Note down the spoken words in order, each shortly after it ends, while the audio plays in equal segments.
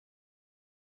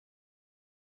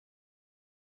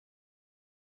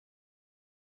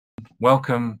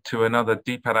Welcome to another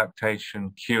Deep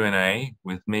Adaptation Q&A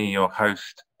with me, your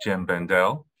host, Jem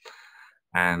Bendell.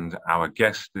 And our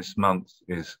guest this month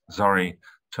is Zori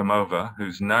Tomova,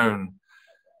 who's known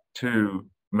to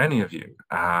many of you,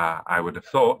 I would have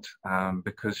thought,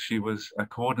 because she was a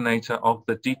coordinator of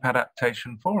the Deep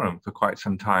Adaptation Forum for quite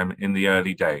some time in the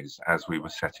early days as we were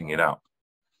setting it up.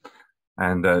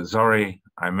 And Zori,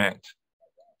 I met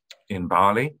in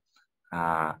Bali,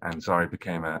 and Zori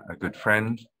became a good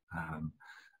friend.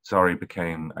 Zori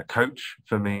became a coach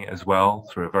for me as well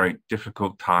through a very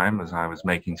difficult time as I was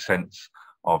making sense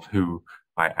of who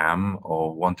I am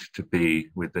or wanted to be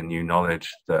with the new knowledge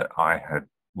that I had,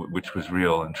 which was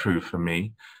real and true for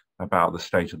me about the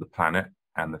state of the planet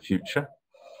and the future.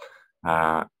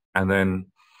 And then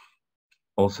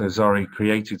also Zori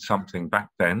created something back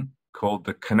then called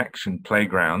the Connection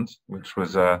Playground, which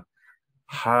was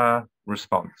her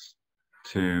response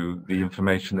to the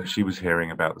information that she was hearing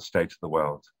about the state of the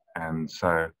world. And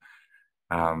so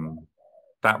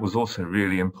that was also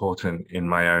really important in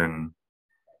my own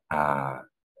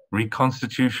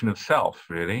reconstitution of self,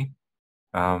 really.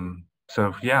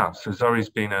 So Zori's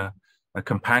been a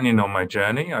companion on my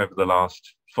journey over the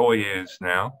last 4 years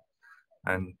now.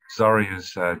 And Zori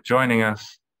is joining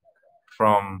us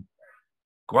from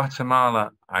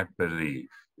Guatemala, I believe.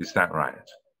 Is that right?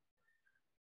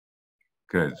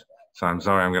 Good. So I'm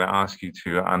Zori, I'm going to ask you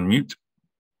to unmute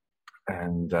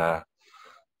and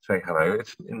say hello.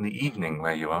 It's in the evening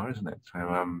where you are, isn't it?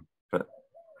 So, but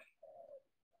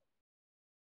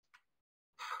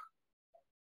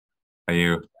are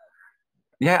you?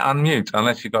 Yeah, unmute.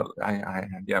 Unless you got,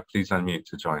 yeah, please unmute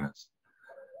to join us.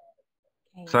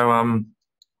 Okay. So,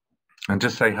 and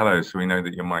just say hello so we know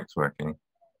that your mic's working.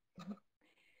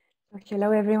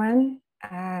 Hello, everyone.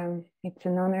 It's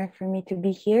an honor for me to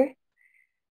be here.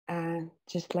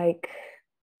 Just like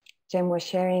Jem was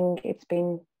sharing, it's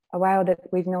been a while that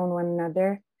we've known one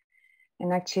another.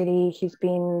 And actually,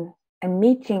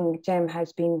 meeting Jem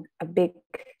has been a big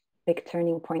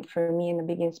turning point for me and a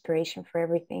big inspiration for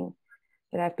everything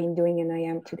that I've been doing and I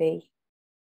am today.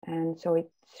 And so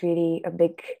it's really a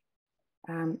big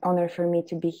honor for me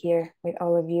to be here with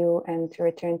all of you and to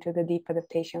return to the Deep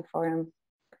Adaptation Forum,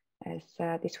 as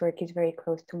this work is very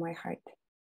close to my heart.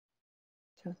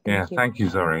 So thank you,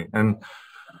 Zori. And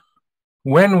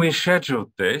when we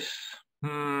scheduled this,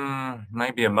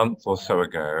 maybe a month or so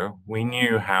ago, we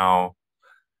knew how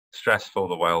stressful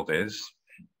the world is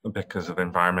because of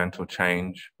environmental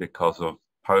change, because of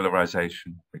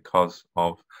polarization, because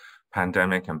of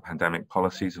pandemic and pandemic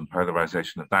policies and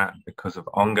polarization of that, because of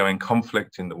ongoing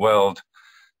conflict in the world.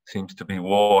 Seems to be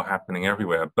war happening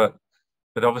everywhere. But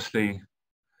obviously,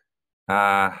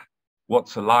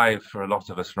 what's alive for a lot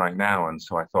of us right now, and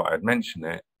so I thought I'd mention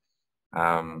it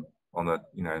on the,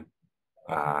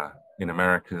 in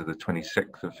America, the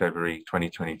 26th of February,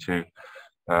 2022.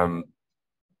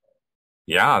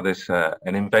 There's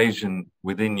an invasion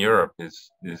within Europe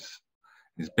is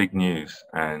big news,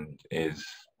 and there's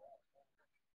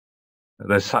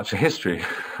such a history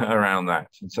around that,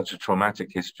 and such a traumatic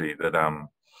history that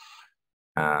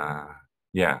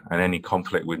and any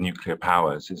conflict with nuclear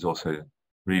powers is also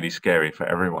really scary for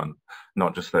everyone,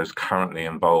 not just those currently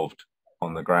involved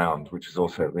on the ground, which is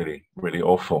also really, really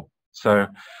awful. So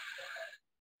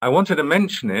I wanted to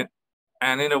mention it,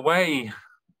 and in a way,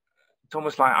 it's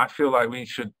almost like I feel like we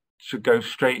should go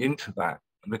straight into that,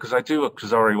 because I do,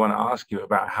 Zori, want to ask you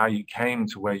about how you came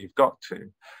to where you've got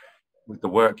to with the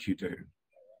work you do,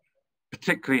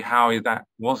 particularly how that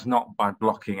was not by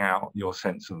blocking out your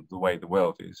sense of the way the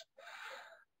world is,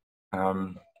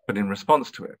 but in response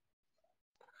to it.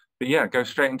 But yeah, go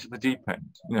straight into the deep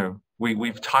end.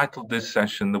 We've titled this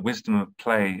session, The Wisdom of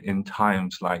Play in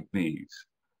Times Like These.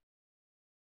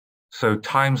 So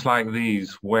times like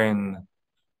these, when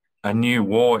a new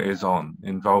war is on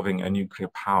involving a nuclear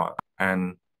power,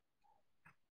 and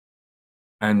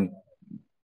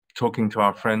talking to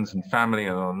our friends and family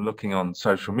and looking on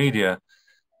social media,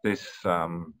 this,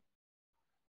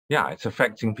 it's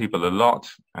affecting people a lot.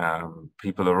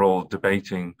 People are all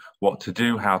debating what to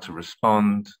do, how to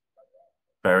respond,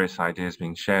 various ideas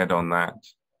being shared on that.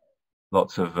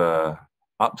 Lots of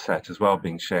upset as well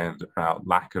being shared about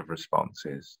lack of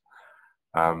responses.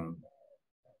 The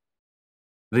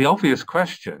obvious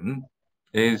question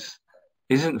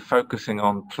isn't focusing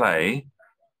on play,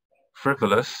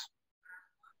 frivolous,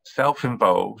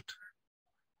 self-involved,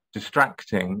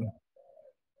 distracting,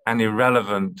 and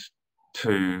irrelevant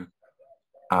to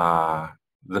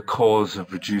the cause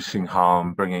of reducing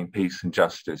harm, bringing peace and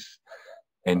justice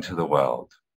into the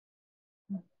world?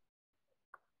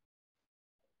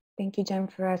 Thank you, Jem,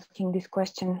 for asking this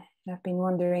question. I've been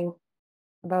wondering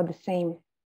about the same.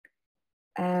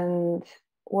 And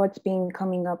what's been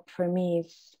coming up for me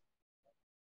is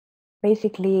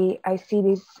basically I see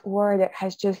this war that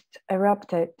has just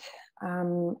erupted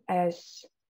as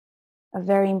a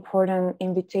very important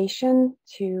invitation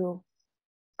to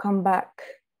come back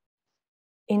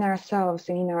in ourselves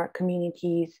and in our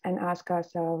communities and ask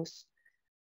ourselves,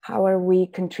 how are we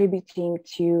contributing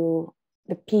to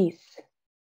the peace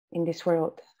in this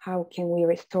world? How can we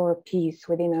restore peace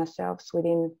within ourselves,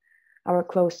 within our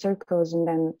close circles, and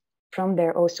then from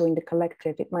there also in the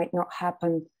collective? It might not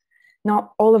happen.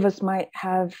 Not all of us might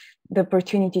have the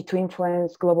opportunity to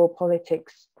influence global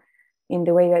politics in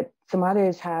the way that some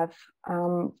others have,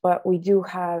 but we do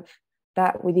have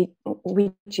that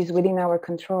which is within our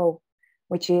control,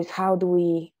 which is how do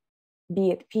we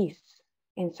be at peace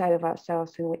inside of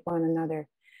ourselves and with one another.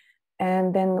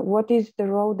 And then what is the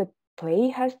role that play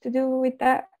has to do with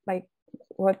that? Like,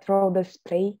 what role does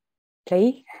play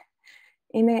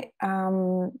in it?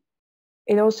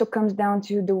 It also comes down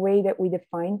to the way that we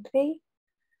define play.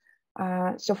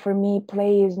 So for me,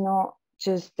 play is not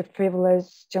just the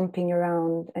frivolous jumping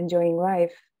around, enjoying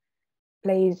life.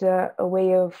 Play is a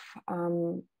way of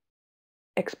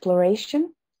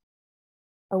exploration,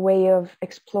 a way of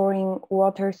exploring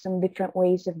what are some different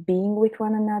ways of being with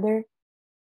one another.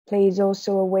 Play is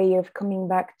also a way of coming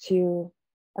back to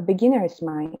a beginner's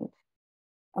mind,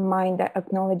 a mind that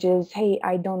acknowledges, hey,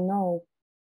 I don't know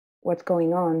what's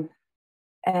going on.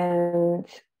 And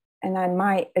I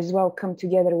might as well come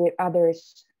together with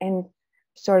others in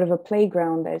sort of a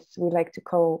playground, as we like to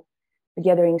call the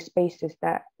gathering spaces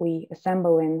that we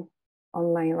assemble in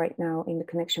online right now in the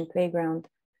Connection Playground,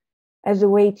 as a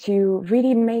way to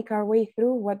really make our way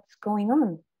through what's going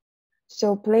on.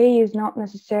 So play is not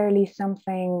necessarily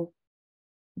something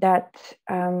that,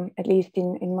 at least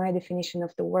in my definition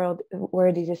of the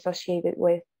word is associated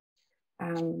with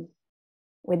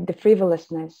the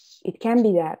frivolousness. It can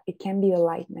be that, it can be a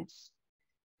lightness,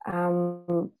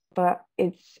 but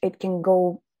it can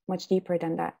go much deeper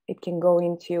than that. It can go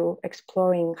into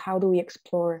exploring, how do we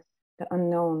explore the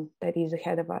unknown that is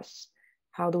ahead of us?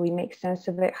 How do we make sense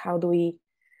of it? How do we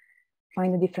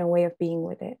find a different way of being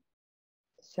with it?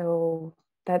 So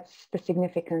that's the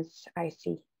significance I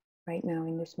see right now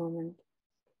in this moment.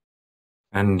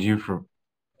 And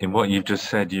in what you've just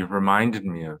said, you've reminded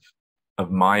me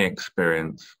of my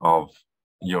experience of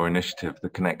your initiative, the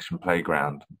Connection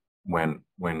Playground, when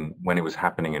it was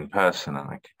happening in person,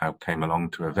 and I came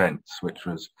along to events, which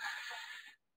was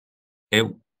it.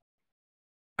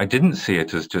 I didn't see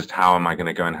it as just, how am I going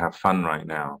to go and have fun right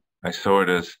now? I saw it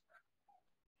as,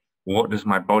 what does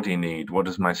my body need? What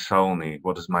does my soul need?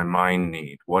 What does my mind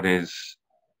need? What is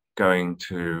going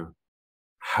to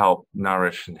help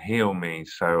nourish and heal me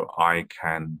so I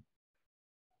can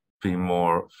be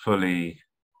more fully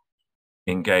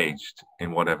engaged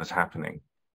in whatever's happening?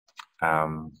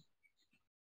 I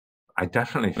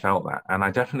definitely felt that, and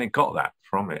I definitely got that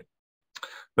from it.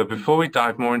 But before we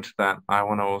dive more into that, I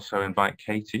want to also invite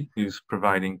Katie, who's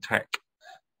providing tech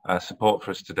support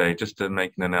for us today, just to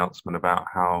make an announcement about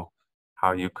how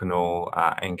you can all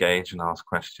engage and ask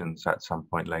questions at some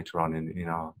point later on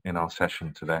in our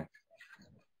session today.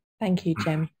 Thank you,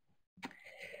 Jem.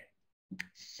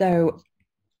 So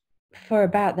for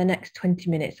about the next 20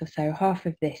 minutes or so, half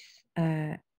of this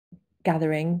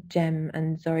gathering, Jem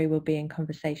and Zori will be in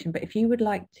conversation. But if you would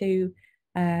like to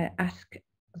ask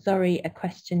Zori a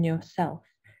question yourself,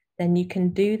 then you can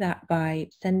do that by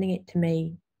sending it to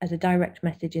me as a direct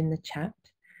message in the chat.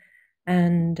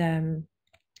 And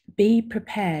be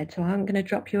prepared. So I'm going to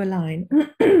drop you a line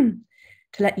to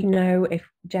let you know if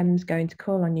Jem's going to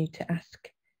call on you to ask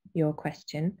your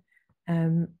question.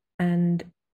 And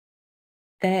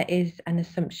there is an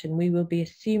assumption. We will be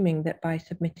assuming that by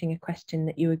submitting a question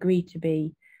that you agree to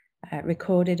be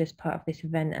recorded as part of this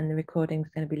event, and the recording is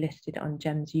going to be listed on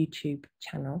Jem's YouTube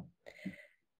channel.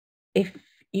 If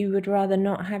you would rather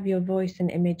not have your voice and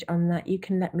image on that, you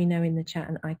can let me know in the chat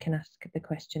and I can ask the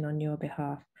question on your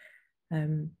behalf.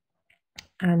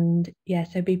 And yeah,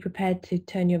 so be prepared to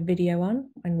turn your video on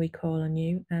when we call on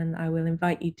you, and I will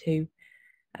invite you to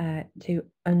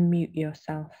unmute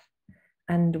yourself.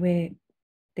 And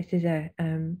this is a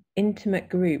intimate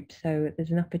group, so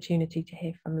there's an opportunity to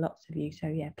hear from lots of you. So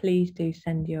yeah, please do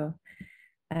send your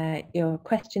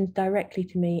questions directly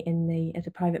to me as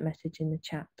a private message in the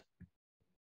chat.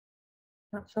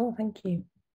 That's all. Thank you.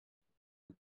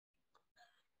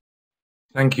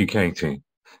 Thank you, Katie.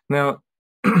 Now,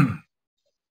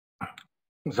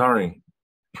 Zori,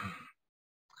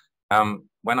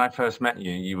 when I first met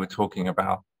you, you were talking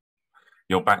about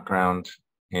your background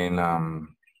in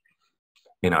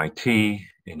in IT,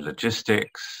 in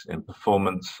logistics, in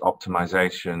performance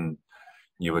optimization.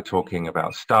 You were talking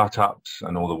about startups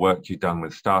and all the work you've done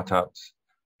with startups.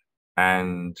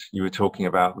 And you were talking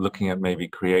about looking at maybe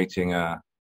creating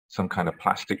some kind of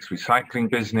plastics recycling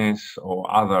business or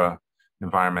other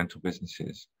environmental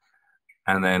businesses.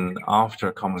 And then after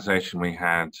a conversation we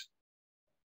had,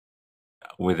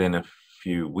 within a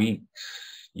few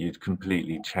weeks, you'd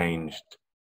completely changed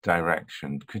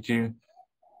direction. Could you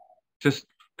just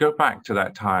go back to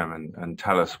that time and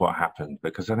tell us what happened?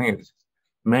 Because I think it's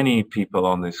many people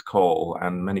on this call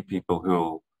and many people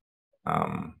who'll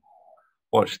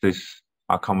watch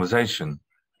our conversation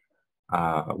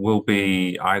will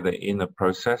be either in the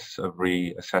process of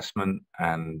reassessment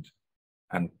and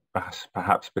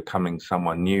perhaps becoming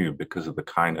someone new because of the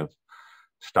kind of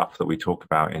stuff that we talk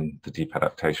about in the deep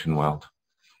adaptation world.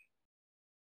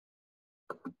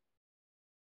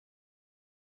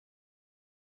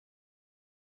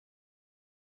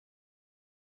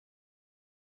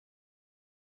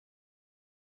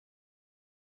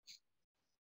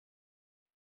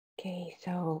 Okay,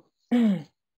 so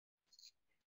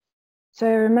I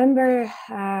remember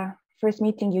first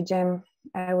meeting you, Jem.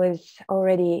 I was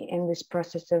already in this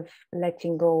process of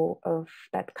letting go of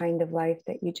that kind of life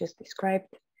that you just described.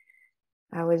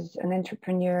 I was an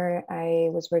entrepreneur. I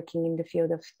was working in the field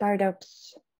of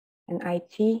startups and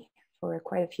IT for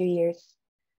quite a few years.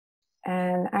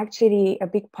 And actually, a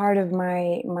big part of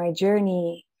my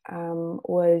journey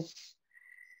was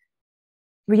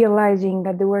realizing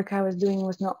that the work I was doing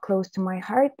was not close to my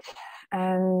heart.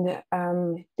 And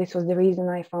this was the reason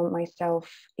I found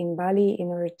myself in Bali in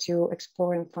order to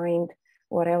explore and find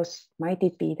what else might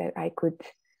it be that I could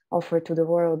offer to the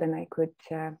world and I could,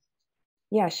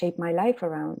 shape my life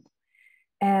around.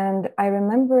 And I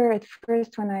remember at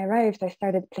first when I arrived, I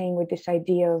started playing with this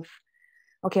idea of,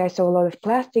 okay, I saw a lot of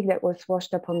plastic that was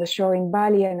washed up on the shore in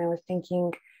Bali, and I was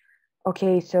thinking,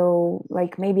 okay, so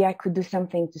like maybe I could do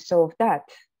something to solve that.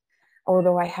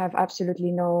 Although I have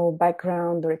absolutely no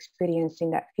background or experience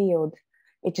in that field,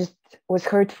 it just was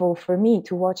hurtful for me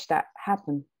to watch that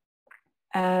happen.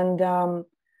 And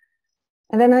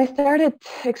then I started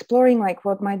exploring like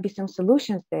what might be some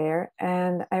solutions there.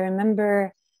 And I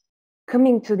remember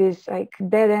coming to this like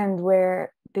dead end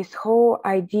where this whole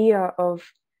idea of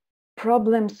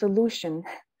problem solution,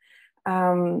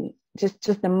 just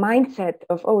the mindset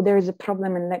of, oh, there is a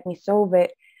problem and let me solve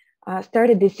it,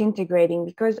 started disintegrating,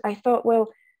 because I thought,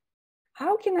 well,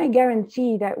 how can I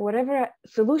guarantee that whatever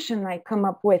solution I come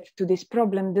up with to this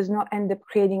problem does not end up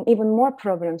creating even more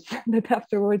problems that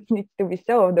afterwards needs to be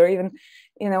solved, or even,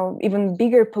 even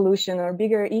bigger pollution or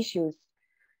bigger issues.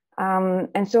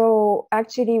 And so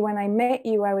actually when I met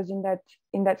you, I was in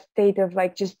that state of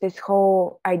like just this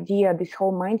whole idea, this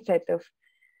whole mindset of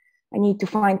I need to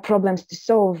find problems to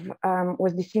solve,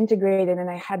 was disintegrated, and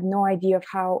I had no idea of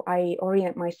how I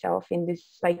orient myself in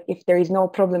this, like if there is no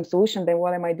problem solution, then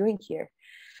what am I doing here?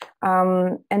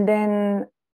 And then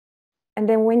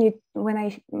when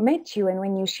I met you and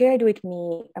when you shared with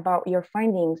me about your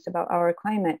findings about our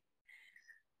climate,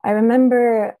 I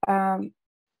remember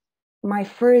my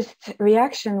first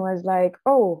reaction was like,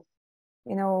 oh,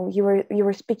 you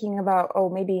were speaking about, oh,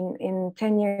 maybe in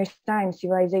 10 years time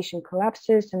civilization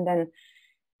collapses, and then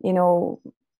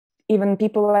even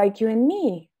people like you and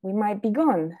me, we might be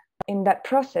gone in that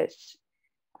process.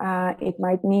 It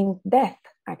might mean death,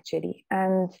 actually.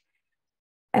 And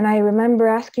I remember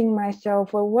asking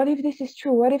myself, well, what if this is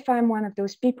true? What if I'm one of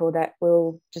those people that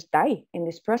will just die in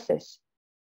this process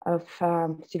of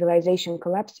civilization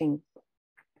collapsing?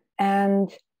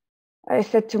 And I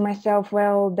said to myself,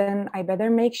 well, then I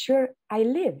better make sure I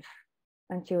live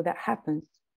until that happens.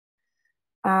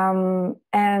 And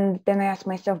then I asked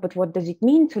myself, but what does it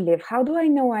mean to live? How do I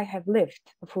know I have lived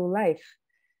a full life?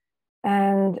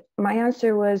 And my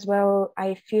answer was, well,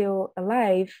 I feel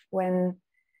alive when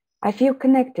I feel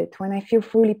connected, when I feel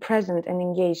fully present and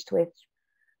engaged with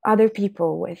other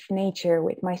people, with nature,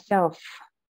 with myself.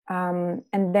 And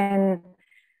then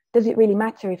does it really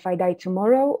matter if I die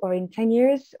tomorrow or in 10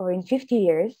 years or in 50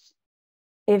 years?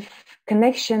 If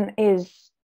connection is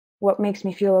what makes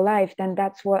me feel alive, then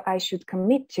that's what I should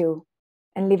commit to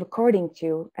and live according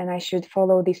to. And I should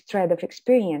follow this thread of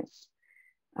experience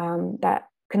that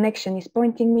connection is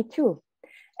pointing me to.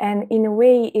 And in a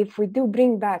way, if we do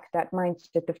bring back that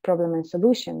mindset of problem and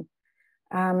solution,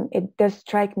 it does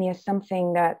strike me as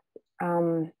something that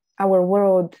our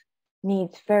world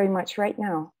needs very much right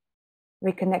now.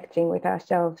 Reconnecting with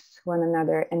ourselves, one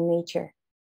another, and nature,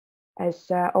 as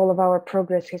all of our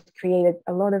progress has created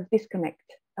a lot of disconnect,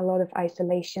 a lot of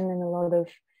isolation, and a lot of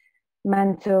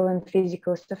mental and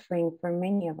physical suffering for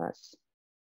many of us.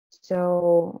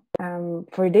 So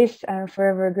for this, I'm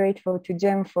forever grateful to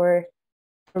Jem for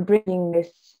bringing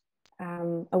this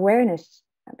awareness,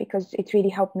 because it really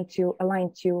helped me to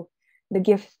align to the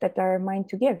gifts that are mine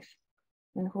to give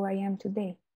and who I am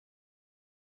today.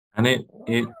 And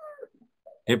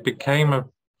it became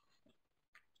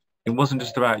it wasn't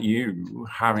just about you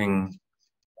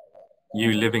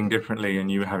living differently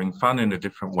and you having fun in a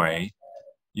different way.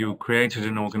 You created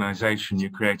an organization, you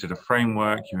created a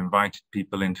framework, you invited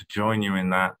people in to join you in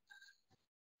that,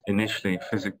 initially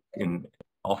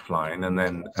offline, and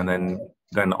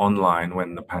then online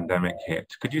when the pandemic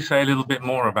hit. Could you say a little bit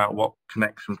more about what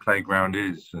Connection Playground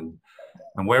is and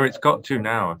where it's got to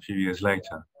now a few years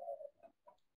later?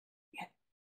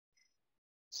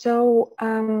 So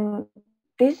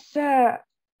this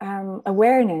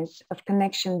awareness of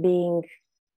connection being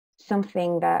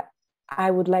something that I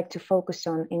would like to focus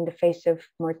on in the face of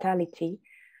mortality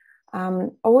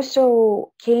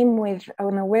also came with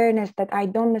an awareness that I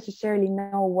don't necessarily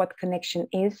know what connection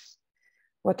is,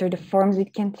 what are the forms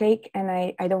it can take, and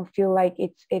I don't feel like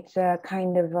it's a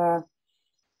kind of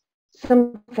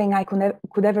something I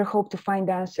could ever hope to find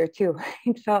the answer to.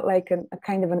 It felt like a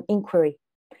kind of an inquiry.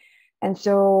 And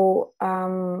so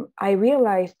I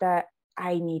realized that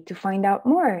I need to find out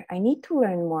more. I need to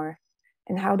learn more.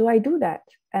 And how do I do that?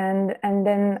 And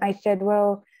then I said,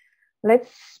 well,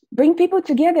 let's bring people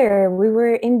together. We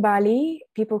were in Bali,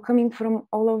 people coming from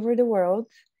all over the world,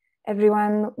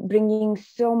 everyone bringing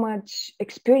so much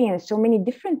experience, so many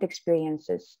different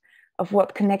experiences of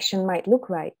what connection might look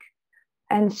like.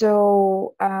 And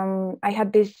so I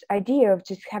had this idea of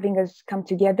just having us come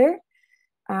together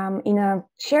in a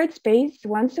shared space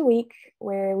once a week,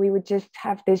 where we would just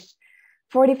have this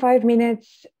 45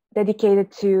 minutes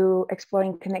dedicated to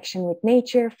exploring connection with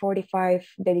nature, 45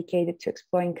 dedicated to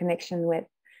exploring connection with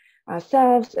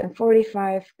ourselves, and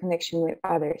 45 connection with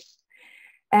others.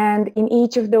 And in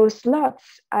each of those slots,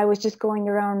 I was just going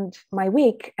around my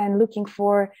week and looking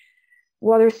for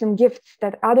what are some gifts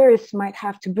that others might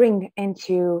have to bring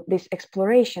into this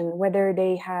exploration, whether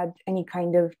they had any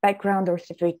kind of background or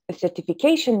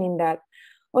certification in that,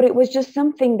 or it was just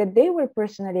something that they were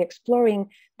personally exploring,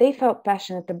 they felt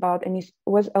passionate about, and it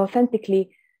was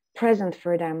authentically present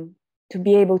for them to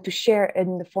be able to share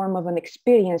in the form of an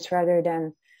experience rather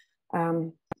than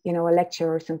a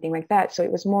lecture or something like that. So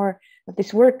it was more of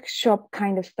this workshop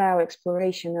kind of style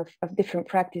exploration of different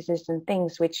practices and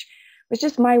things, which was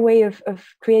just my way of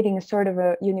creating a sort of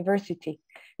a university,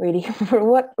 really, for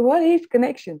what is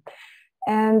connection.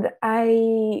 And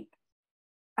I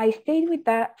stayed with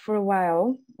that for a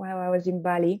while I was in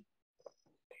Bali.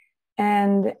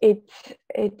 And it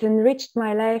enriched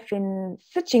my life in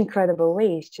such incredible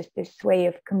ways, just this way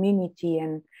of community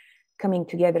and coming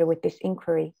together with this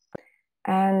inquiry.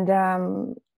 And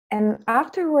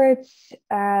afterwards,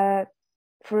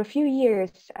 for a few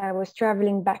years, I was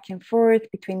traveling back and forth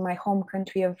between my home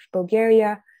country of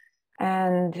Bulgaria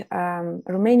and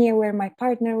Romania, where my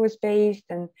partner was based,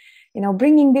 and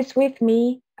bringing this with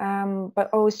me, but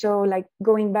also like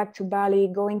going back to Bali,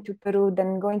 going to Peru,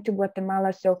 then going to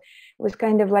Guatemala. So it was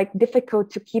kind of like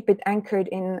difficult to keep it anchored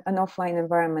in an offline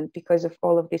environment because of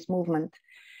all of this movement.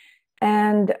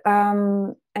 And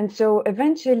so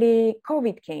eventually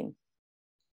COVID came.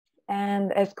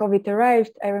 And as COVID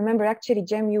arrived, I remember actually,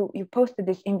 Jem, you posted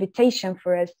this invitation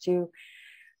for us to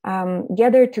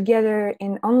gather together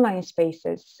in online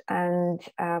spaces and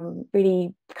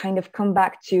really kind of come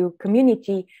back to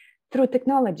community through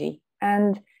technology.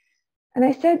 And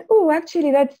I said, oh,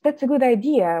 actually, that's a good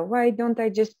idea. Why don't I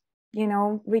just,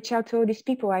 reach out to all these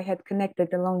people I had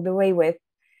connected along the way with?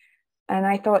 And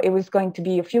I thought it was going to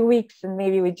be a few weeks, and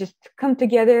maybe we just come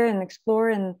together and explore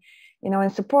and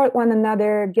and support one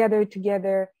another, gather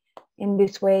together in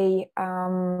this way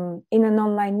in an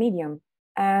online medium.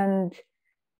 And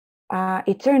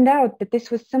it turned out that this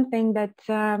was something that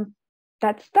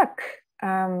stuck.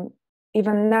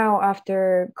 Even now,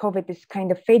 after COVID is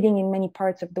kind of fading in many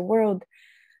parts of the world,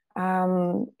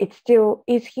 it still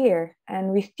is here,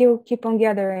 and we still keep on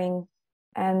gathering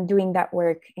and doing that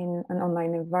work in an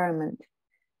online environment,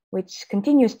 which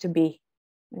continues to be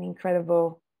an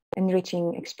incredible,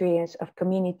 enriching experience of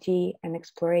community and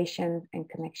exploration and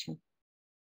connection.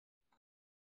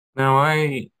 No,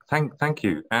 I thank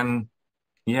you. And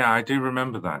yeah, I do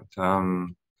remember that.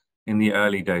 In the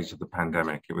early days of the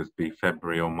pandemic, it would be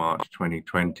February or March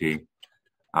 2020,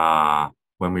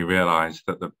 when we realized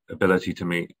that the ability to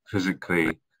meet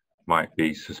physically might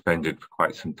be suspended for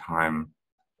quite some time.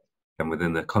 And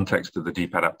within the context of the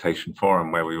Deep Adaptation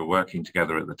Forum, where we were working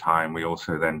together at the time, we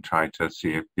also then tried to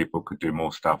see if people could do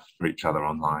more stuff for each other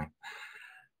online.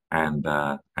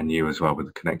 and you as well with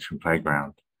the Connection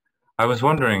Playground. I was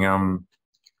wondering,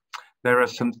 there are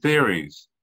some theories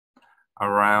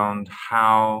around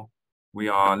how we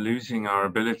are losing our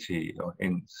ability,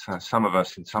 in some of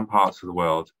us in some parts of the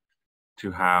world,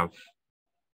 to have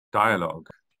dialogue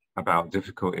about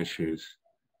difficult issues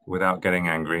without getting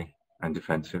angry and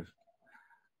defensive.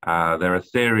 There are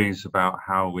theories about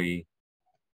how we,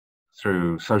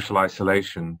 through social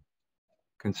isolation,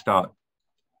 can start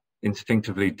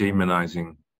instinctively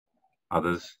demonizing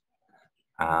others.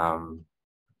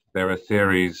 There are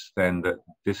theories then that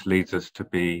this leads us to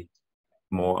be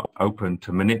more open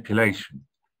to manipulation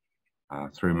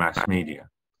through mass media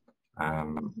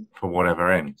for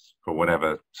whatever ends, for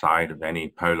whatever side of any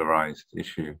polarized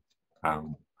issue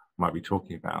might be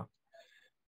talking about.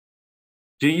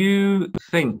 Do you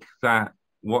think that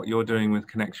what you're doing with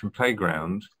Connection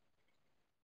Playground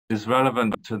is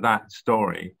relevant to that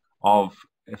story of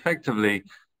effectively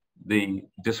the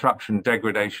disruption,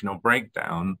 degradation, or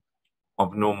breakdown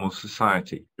of normal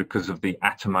society because of the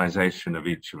atomization of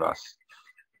each of us?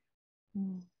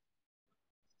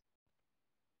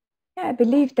 Yeah, I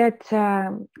believe that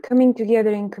coming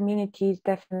together in community is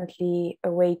definitely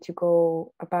a way to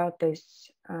go about this,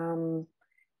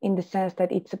 in the sense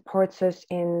that it supports us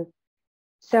in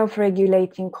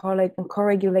self-regulating,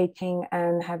 co-regulating,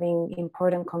 and having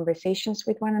important conversations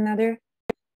with one another.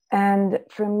 And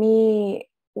for me,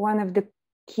 one of the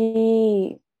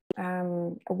key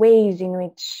ways in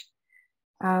which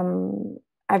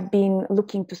I've been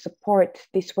looking to support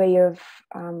this way of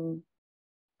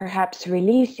perhaps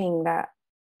releasing that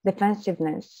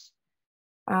defensiveness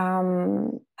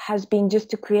has been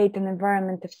just to create an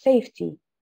environment of safety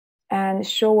and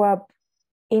show up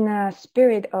in a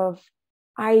spirit of,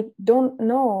 I don't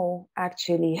know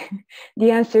actually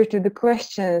the answer to the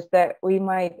questions that we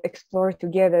might explore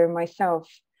together. Myself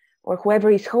or whoever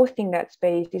is hosting that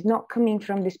space is not coming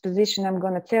from this position, I'm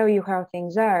going to tell you how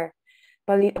things are,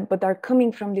 but are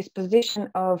coming from this position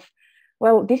of,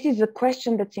 well, this is a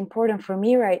question that's important for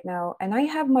me right now, and I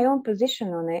have my own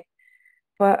position on it,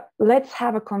 but let's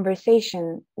have a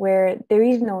conversation where there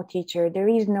is no teacher, there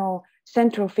is no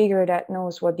central figure that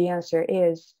knows what the answer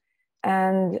is,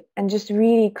 and just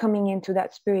really coming into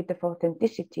that spirit of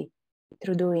authenticity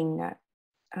through doing that.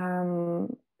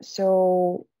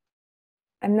 So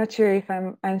I'm not sure if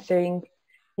I'm answering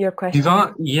your question.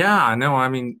 Yeah, no, I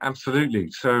mean, absolutely.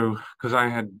 So, because I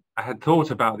had thought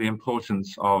about the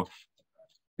importance of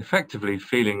effectively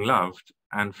feeling loved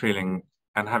and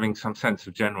having some sense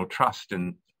of general trust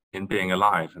in being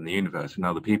alive in the universe and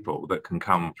other people that can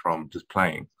come from just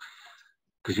playing.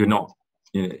 Because you're not,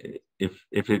 you know,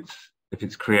 if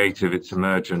it's creative, it's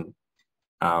emergent,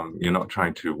 you're not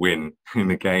trying to win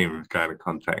in a game kind of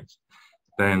context,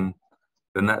 then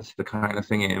that's the kind of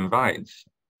thing it invites.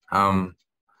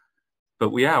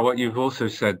 But yeah, what you've also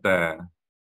said there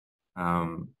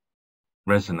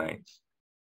resonates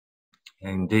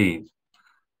indeed,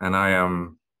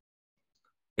 and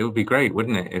it would be great,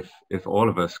 wouldn't it, if all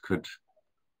of us could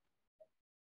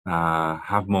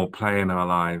have more play in our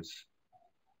lives.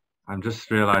 I'm just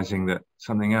realizing that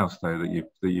something else though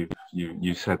that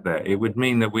you said there. It would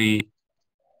mean that we're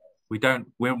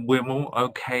more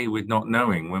okay with not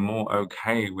knowing. We're more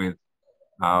okay with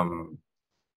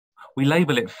we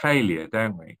label it failure,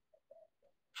 don't we?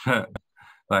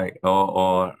 Like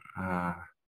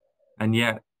and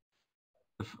yet,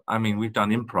 I mean, we've done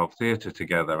improv theatre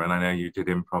together, and I know you did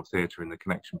improv theatre in the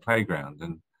Connection Playground,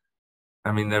 and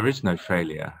I mean, there is no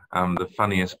failure. The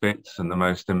funniest bits and the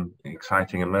most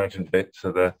exciting emergent bits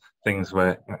are the things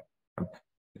where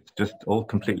it's just all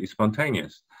completely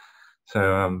spontaneous.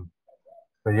 So,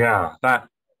 but yeah,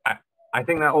 I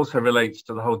think that also relates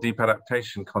to the whole deep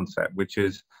adaptation concept, which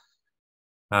is,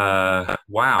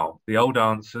 wow, the old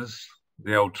answers,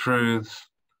 the old truths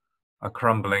are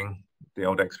crumbling, the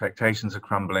old expectations are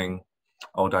crumbling,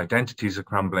 old identities are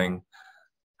crumbling,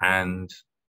 and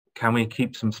can we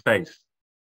keep some space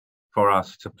for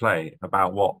us to play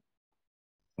about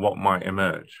what might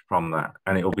emerge from that?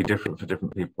 And it will be different for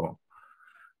different people,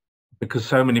 because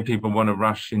so many people want to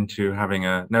rush into having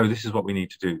no, this is what we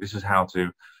need to do, this is how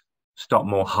to stop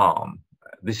more harm,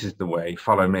 this is the way,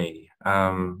 follow me.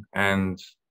 And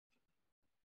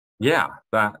yeah,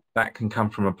 that can come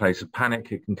from a place of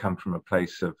panic. It can come from a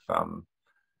place of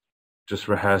just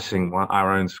rehearsing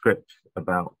our own script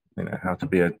about, you know, how to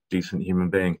be a decent human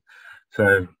being.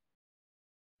 So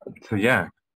yeah,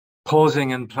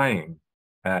 pausing and playing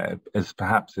is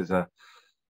perhaps a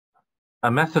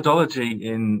methodology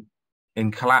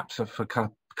in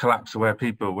collapse-aware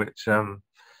people, which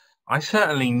I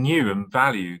certainly knew and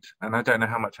valued, and I don't know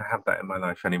how much I have that in my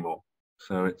life anymore.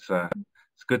 So it's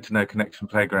good to know Connection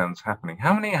Playground's happening.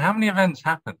 How many events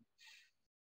happen?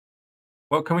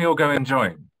 What can we all go and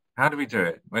join? How do we do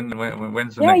it? When's the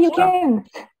next one?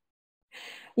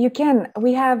 You can.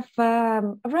 We have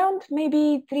around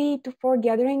maybe 3 to 4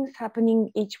 gatherings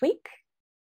happening each week,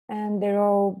 and they're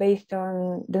all based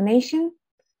on donation,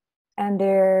 and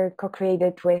they're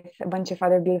co-created with a bunch of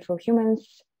other beautiful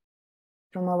humans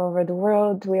from all over the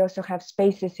world. We also have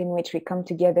spaces in which we come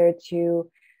together to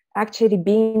actually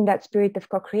be in that spirit of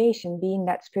co-creation, be in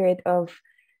that spirit of,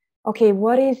 okay,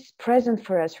 what is present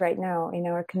for us right now in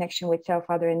our connection with self,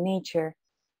 other, and nature?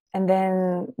 And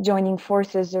then joining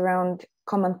forces around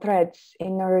common threads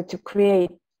in order to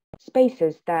create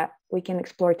spaces that we can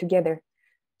explore together.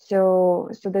 So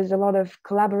there's a lot of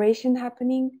collaboration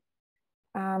happening.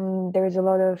 There's a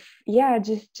lot of,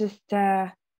 just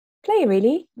play,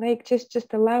 really, like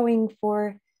just allowing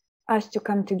for us to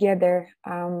come together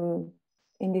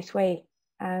in this way.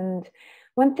 And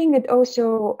one thing that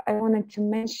also I wanted to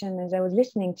mention as I was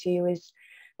listening to you is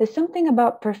there's something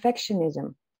about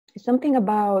perfectionism. It's something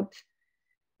about,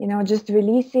 just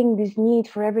releasing this need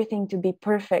for everything to be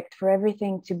perfect, for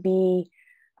everything to be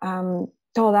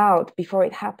thought out before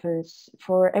it happens,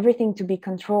 for everything to be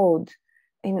controlled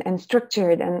and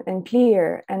structured and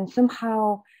clear, and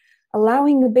somehow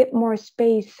allowing a bit more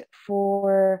space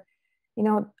for,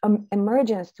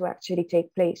 emergence to actually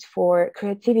take place, for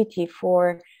creativity,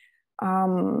 for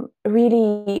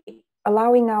really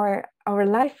allowing our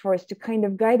life force to kind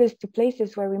of guide us to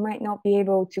places where we might not be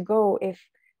able to go if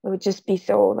we would just be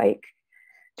so like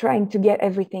trying to get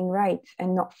everything right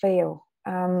and not fail.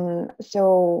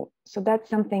 So that's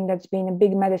something that's been a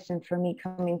big medicine for me,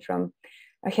 coming from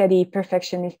a heady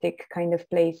perfectionistic kind of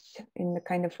place in the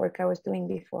kind of work I was doing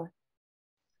before.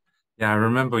 Yeah, I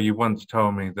remember you once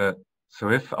told me that, so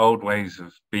if old ways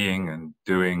of being and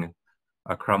doing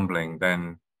are crumbling,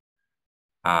 then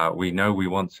we know we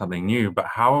want something new, but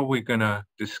how are we going to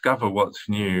discover what's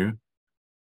new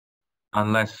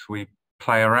unless we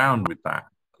play around with that?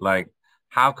 Like,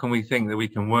 how can we think that we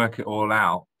can work it all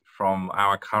out from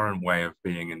our current way of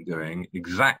being and doing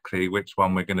exactly which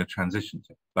one we're going to transition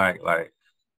to? Like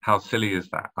how silly is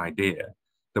that idea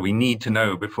that we need to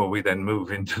know before we then move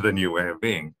into the new way of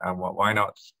being? And why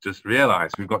not just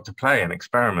realize we've got to play and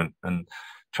experiment and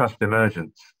trust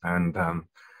emergence? And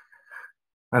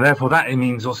therefore that it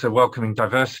means also welcoming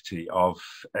diversity of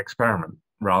experiment,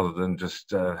 rather than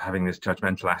just having this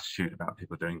judgmental attitude about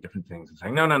people doing different things and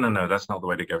saying, no, that's not the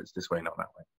way to go. It's this way, not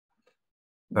that way.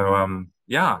 So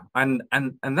yeah, and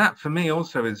that for me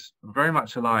also is very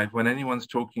much alive when anyone's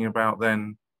talking about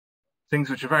then things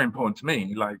which are very important to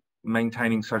me, like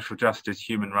maintaining social justice,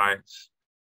 human rights.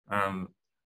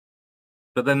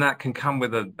 But then that can come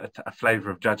with a flavor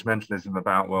of judgmentalism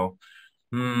about, well,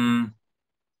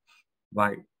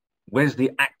 like, where's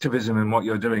the activism in what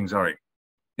you're doing, Zori?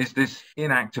 Is this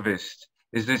inactivist?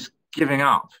 Is this giving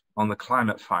up on the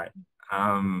climate fight?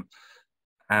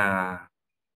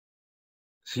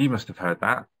 So you must have heard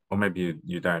that, or maybe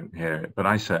you don't hear it, but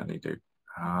I certainly do.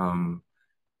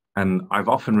 And I've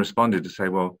often responded to say,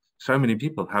 well, so many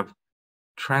people have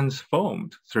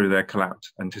transformed through their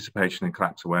collapse anticipation and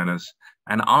collapse awareness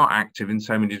and are active in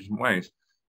so many different ways.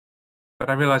 But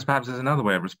I realize perhaps there's another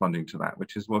way of responding to that,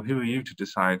 which is, well, who are you to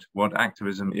decide what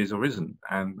activism is or isn't,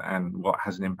 and what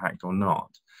has an impact or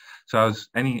not? So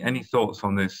any thoughts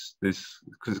on this, because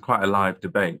it's quite a live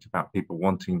debate about people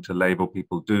wanting to label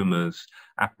people doomers,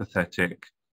 apathetic,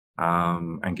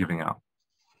 and giving up.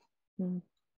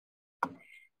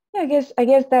 Yeah, I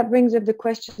guess that brings up the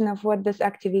question of what does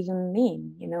activism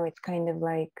mean? It's kind of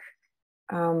like,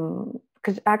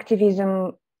 because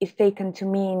activism is taken to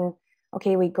mean,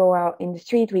 okay, we go out in the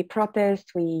street, we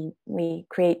protest, we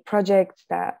create projects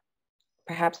that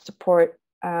perhaps support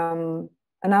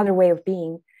another way of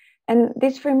being. And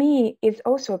this for me is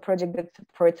also a project that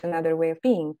supports another way of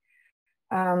being,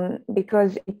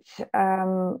 because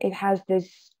it has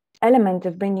this element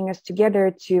of bringing us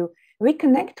together to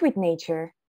reconnect with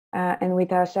nature and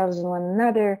with ourselves and one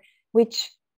another,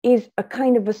 which is a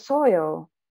kind of a soil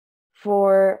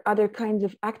for other kinds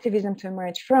of activism to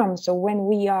emerge from. So when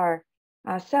we are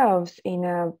ourselves in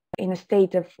a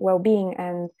state of well-being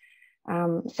and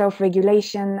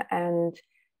self-regulation and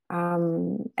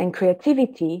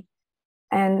creativity,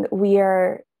 and we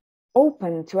are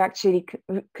open to actually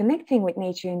connecting with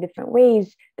nature in different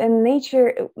ways, then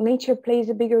nature plays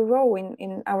a bigger role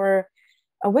in our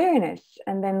awareness,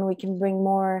 and then we can bring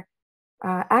more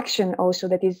action also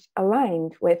that is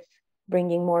aligned with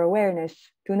bringing more awareness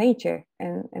to nature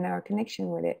and our connection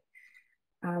with it.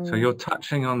 So you're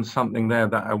touching on something there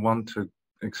that I want to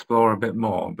explore a bit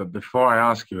more. But before I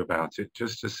ask you about it,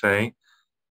 just to say,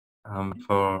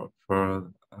 for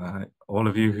all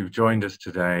of you who've joined us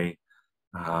today,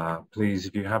 please,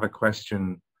 if you have a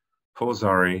question for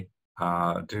Zori,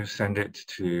 do send it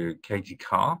to Katie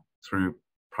Carr through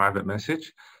private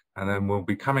message, and then we'll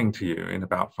be coming to you in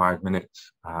about 5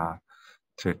 minutes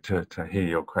to hear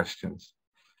your questions.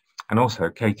 And also,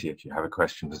 Katie, if you have a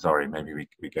question for Zori, maybe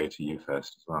we go to you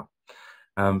first as well.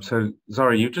 So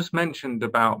Zori, you just mentioned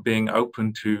about being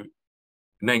open to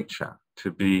nature,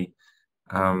 to be,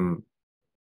 so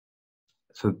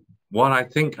what I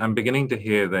think I'm beginning to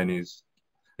hear then is,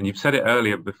 and you've said it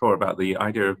earlier before about the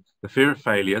idea of the fear of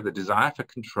failure, the desire for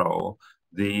control,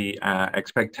 the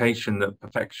expectation that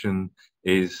perfection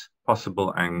is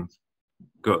possible and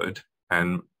good,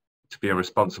 and to be a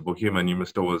responsible human, you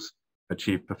must always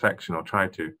achieve perfection or try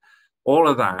to. All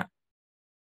of that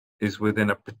is within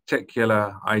a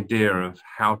particular idea of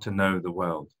how to know the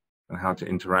world and how to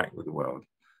interact with the world.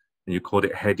 And you called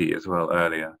it heady as well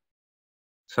earlier.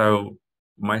 So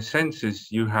my sense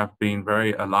is you have been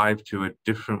very alive to a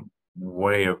different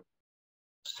way of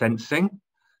sensing,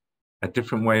 a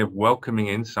different way of welcoming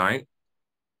insight,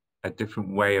 a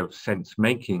different way of sense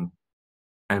making,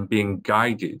 and being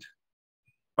guided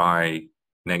by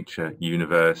nature,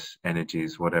 universe,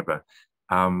 energies, whatever.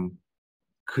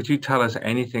 Could you tell us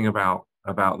anything about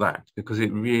that? Because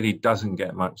it really doesn't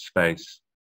get much space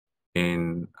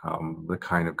in the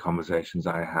kind of conversations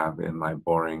I have in my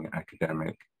boring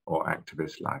academic or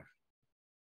activist life.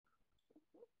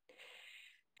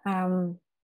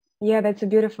 Yeah, that's a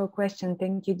beautiful question.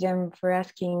 Thank you, Jem, for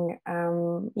asking.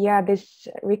 Yeah, this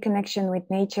reconnection with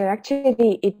nature,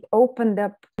 actually, it opened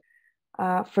up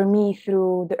for me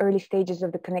through the early stages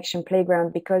of the Connection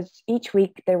Playground, because each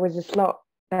week there was a slot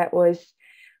that was,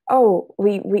 oh,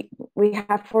 we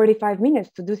have 45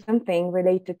 minutes to do something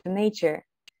related to nature.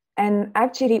 And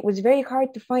actually, it was very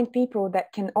hard to find people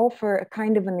that can offer a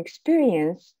kind of an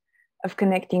experience of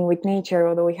connecting with nature,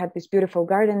 although we had this beautiful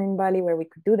garden in Bali where we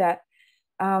could do that.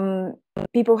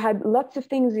 People had lots of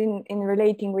things in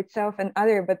relating with self and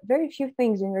other, but very few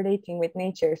things in relating with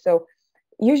nature. So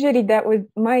usually that was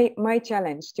my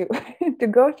challenge to, to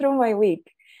go through my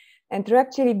week and to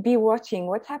actually be watching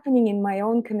what's happening in my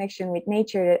own connection with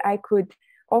nature that I could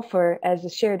offer as a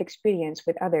shared experience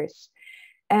with others.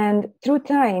 And through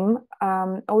time,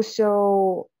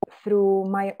 also through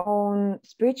my own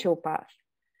spiritual path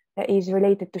that is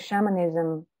related to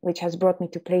shamanism, which has brought me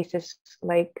to places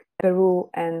like Peru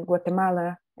and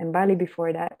Guatemala and Bali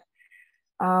before that.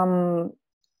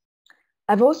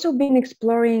 I've also been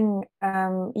exploring,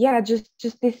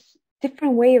 just this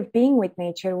different way of being with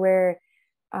nature where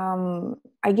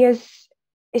I guess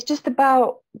it's just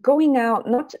about going out,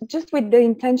 not just with the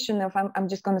intention of I'm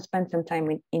just going to spend some time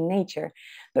in nature,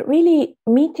 but really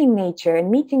meeting nature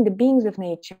and meeting the beings of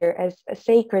nature as a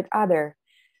sacred other,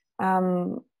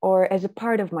 or as a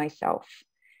part of myself.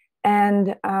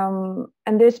 And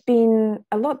there's been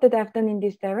a lot that I've done in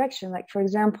this direction. Like, for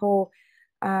example,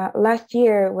 last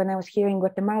year when I was here in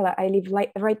Guatemala, I live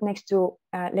right next to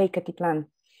Lake Atitlan.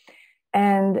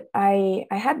 And I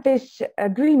had this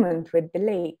agreement with the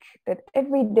lake that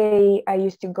every day I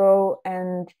used to go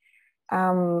and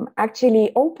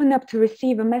actually open up to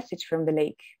receive a message from the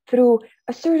lake through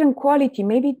a certain quality.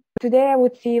 Maybe today I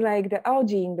would see like the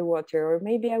algae in the water, or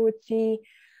maybe I would see,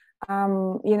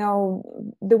 the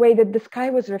way that the sky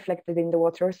was reflected in the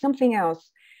water or something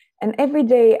else. And every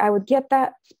day I would get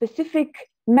that specific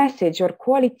message or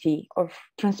quality of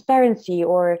transparency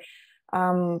or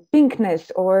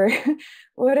pinkness or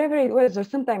whatever it was, or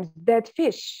sometimes dead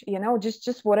fish,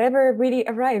 just whatever really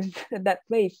arrives at that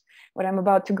place where I'm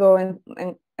about to go and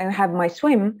have my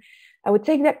swim. I would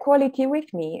take that quality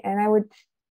with me and I would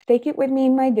take it with me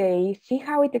in my day, see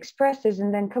how it expresses,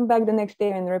 and then come back the next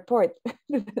day and report.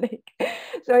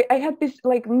 So I had this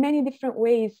like many different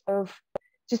ways of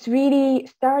just really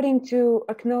starting to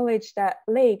acknowledge that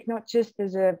lake, not just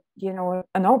as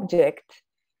an object,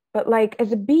 but like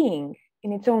as a being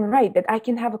in its own right that I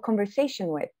can have a conversation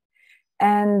with,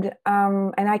 and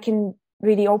I can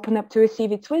really open up to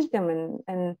receive its wisdom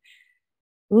and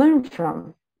learn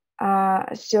from.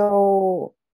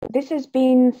 So this has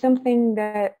been something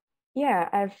that,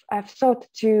 I've sought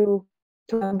to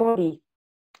embody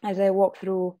as I walk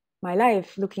through my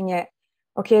life, looking at,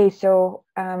 okay, so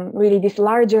really this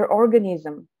larger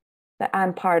organism that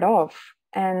I'm part of,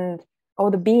 and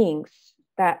all the beings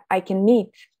that I can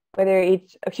meet, whether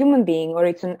it's a human being or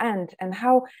it's an ant, and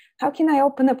how can I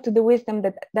open up to the wisdom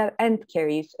that ant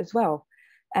carries as well,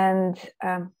 and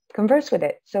converse with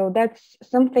it. So that's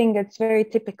something that's very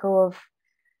typical of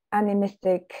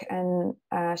animistic and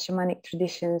shamanic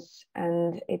traditions,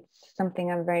 and it's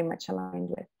something I'm very much aligned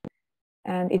with.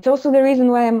 And it's also the reason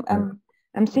why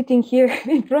I'm sitting here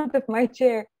in front of my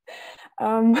chair.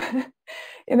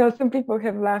 You know, some people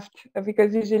have laughed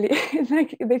because usually it's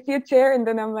like they see a chair and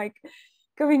then I'm like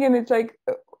coming in, it's like,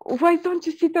 why don't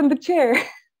you sit on the chair?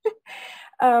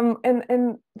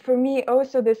 And for me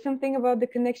also, there's something about the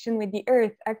connection with the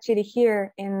earth. Actually,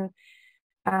 here in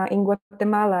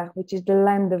Guatemala, which is the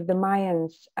land of the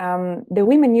Mayans, the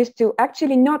women used to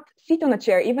actually not sit on a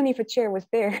chair, even if a chair was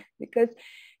there, because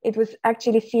it was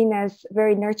actually seen as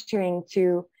very nurturing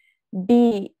to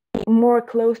be more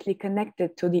closely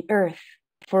connected to the earth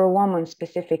for a woman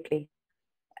specifically.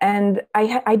 And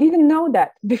I didn't know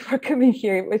that before coming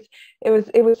here. It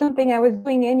was something I was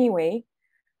doing anyway,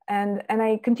 and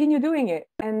I continue doing it.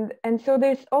 And so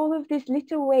there's all of these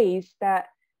little ways that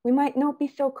we might not be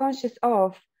so conscious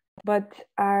of, but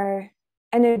are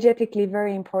energetically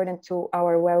very important to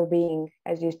our well-being,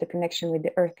 as is the connection with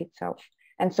the earth itself.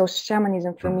 And so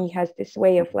shamanism for me has this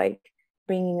way of like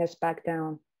bringing us back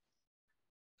down.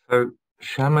 So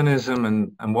shamanism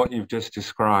and what you've just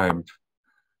described,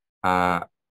 from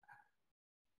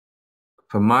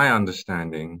my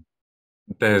understanding,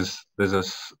 there's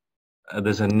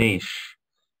a niche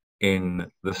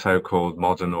in the so-called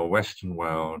modern or Western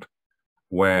world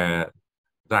where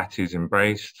that is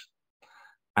embraced,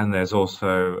 and there's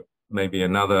also maybe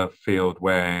another field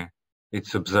where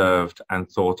it's observed and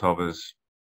thought of as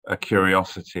a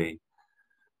curiosity.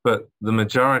 But the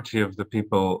majority of the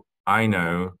people I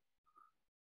know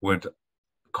would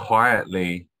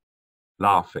quietly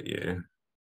laugh at you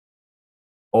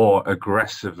or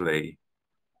aggressively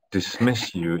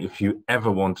dismiss you if you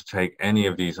ever want to take any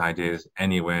of these ideas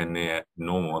anywhere near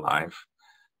normal life.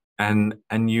 And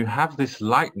you have this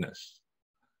lightness.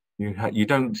 You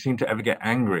don't seem to ever get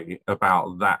angry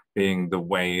about that being the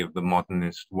way of the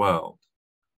modernist world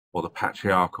or the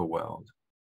patriarchal world.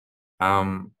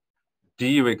 Do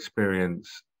you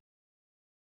experience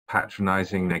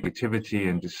patronizing negativity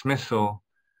and dismissal,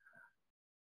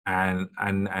 and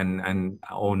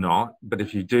or not? But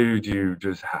if you do,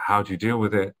 how do you deal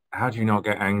with it? How do you not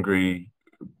get angry,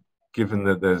 given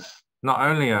that there's not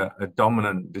only a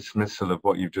dominant dismissal of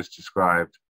what you've just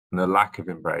described and the lack of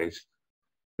embrace,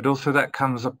 but also that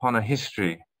comes upon a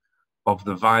history of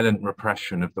the violent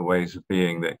repression of the ways of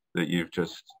being that you've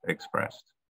just expressed?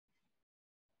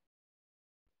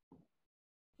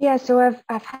 Yeah, so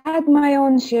I've had my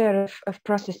own share of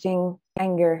processing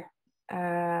anger,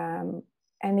 and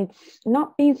it's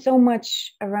not been so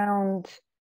much around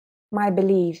my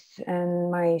beliefs and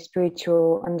my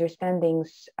spiritual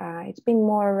understandings. It's been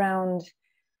more around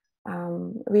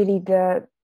really the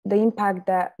impact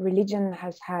that religion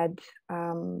has had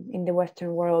in the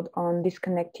Western world on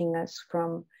disconnecting us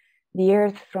from the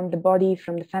earth, from the body,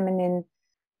 from the feminine.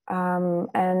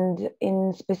 And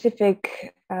in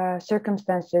specific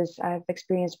circumstances, I've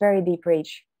experienced very deep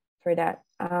rage for that.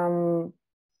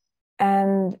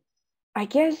 And I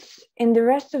guess in the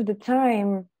rest of the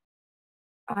time,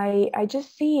 I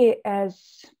just see it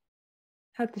as,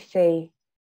 how to say,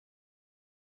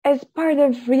 as part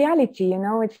of reality, you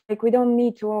know. It's like we don't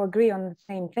need to all agree on the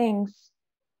same things.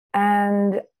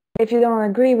 And if you don't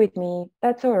agree with me,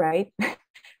 that's all right.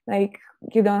 Like,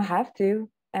 you don't have to.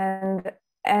 And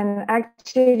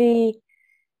actually,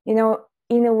 you know,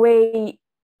 in a way,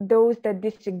 those that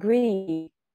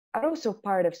disagree are also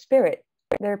part of spirit.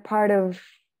 They're part of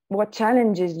what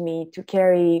challenges me to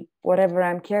carry whatever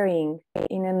I'm carrying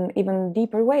in an even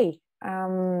deeper way.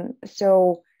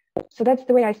 So that's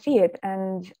the way I see it.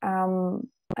 And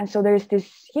so there's this,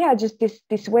 yeah, just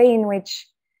this way in which,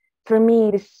 for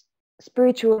me, this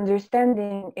spiritual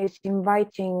understanding is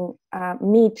inviting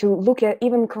me to look at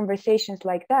even conversations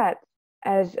like that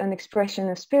as an expression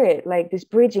of spirit, like this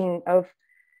bridging of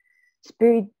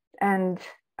spirit and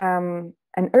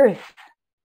earth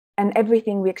and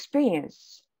everything we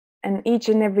experience. And each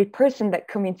and every person that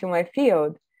come into my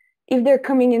field, if they're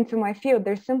coming into my field,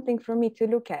 there's something for me to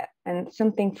look at and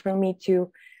something for me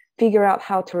to figure out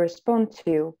how to respond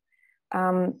to.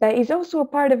 That is also a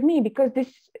part of me, because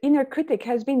this inner critic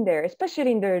has been there,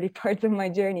 especially in the early parts of my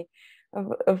journey,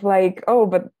 of like, oh,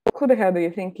 but who the hell do you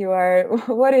think you are?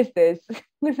 What is this?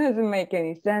 This doesn't make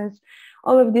any sense.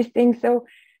 All of these things. So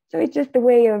it's just a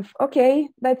way of, okay,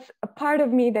 that's a part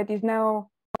of me that is now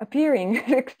appearing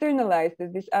externalized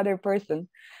as this other person,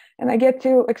 and I get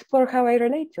to explore how I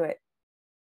relate to it.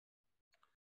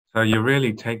 So you're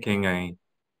really taking a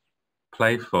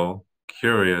playful,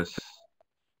 curious,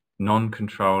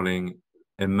 non-controlling,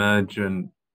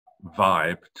 emergent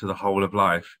vibe to the whole of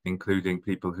life, including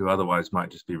people who otherwise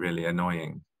might just be really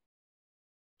annoying.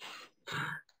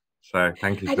 So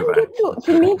thank you I for don't that. get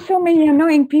to meet so many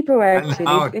annoying people actually.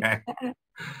 Okay.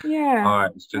 Yeah, All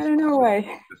right. It's I just, don't know why.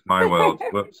 just my world.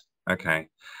 Whoops. Okay.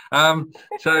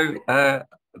 So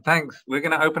thanks. We're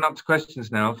going to open up to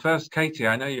questions now. First, Katie,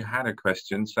 I know you had a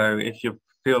question. So if you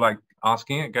feel like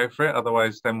asking it, go for it.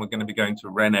 Otherwise, then we're going to be going to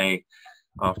Renee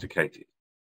after Katie.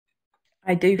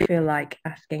 I do feel like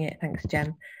asking it. Thanks,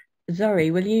 Jem.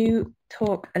 Zori, will you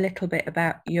talk a little bit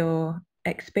about your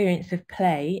experience of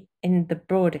play in the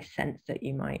broadest sense that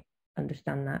you might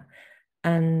understand that,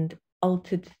 and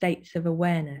altered states of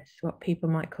awareness, what people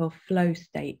might call flow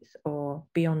states or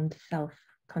beyond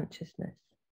self-consciousness?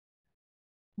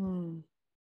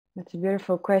 That's a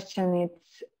beautiful question.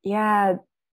 It's, yeah,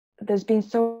 there's been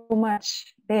so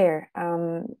much there.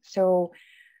 I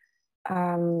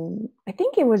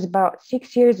think it was about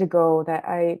 6 years ago that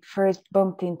I first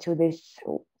bumped into this,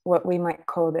 what we might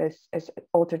call this as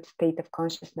altered state of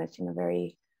consciousness in a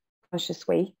very conscious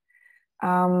way,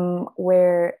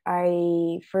 where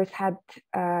I first had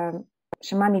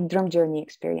shamanic drum journey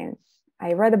experience.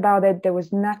 I read about it. There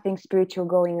was nothing spiritual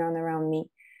going on around me.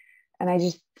 And I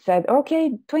just said,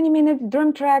 okay, 20 minutes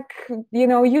drum track,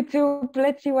 YouTube,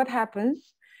 let's see what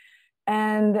happens.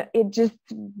 And it just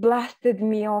blasted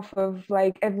me off of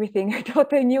like everything I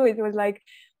thought I knew. It was like,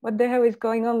 what the hell is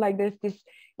going on? Like there's this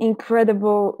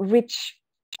incredible, rich,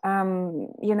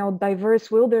 diverse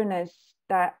wilderness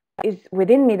that is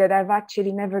within me that I've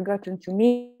actually never gotten to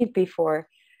meet before.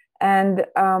 And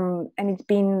it's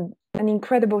been an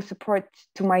incredible support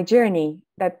to my journey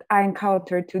that I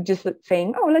encountered, to just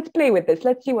saying, oh, let's play with this.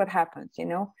 Let's see what happens,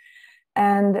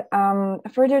 And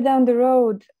further down the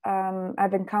road,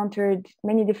 I've encountered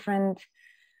many different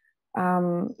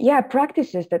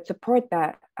practices that support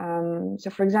that. So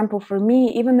for example, for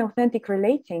me, even authentic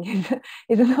relating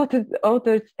is an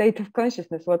altered state of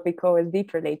consciousness, what we call as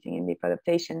deep relating in deep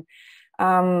adaptation,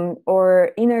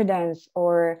 or inner dance,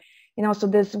 or so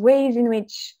there's ways in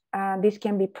which this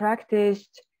can be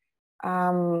practiced,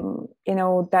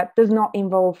 that does not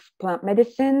involve plant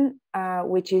medicine,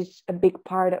 which is a big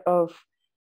part of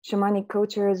shamanic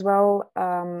culture as well,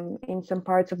 in some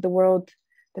parts of the world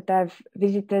that I've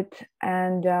visited.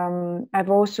 And I've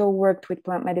also worked with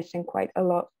plant medicine quite a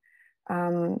lot.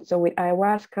 So with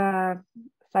ayahuasca,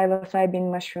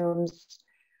 psilocybin mushrooms,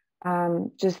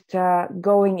 just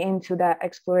going into that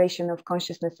exploration of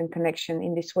consciousness and connection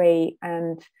in this way.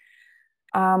 And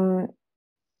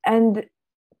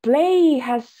play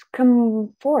has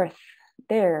come forth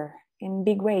there in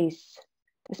big ways,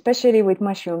 especially with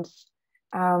mushrooms.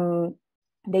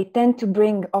 They tend to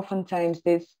bring oftentimes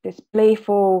this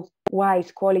playful,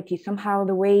 wise quality. Somehow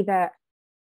the way that,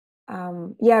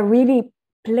 really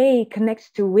play connects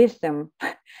to wisdom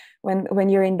when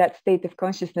you're in that state of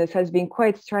consciousness has been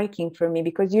quite striking for me,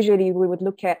 because usually we would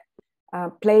look at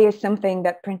play as something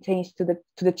that pertains to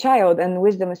the child, and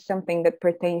wisdom is something that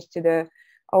pertains to the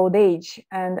old age.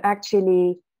 And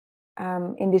actually,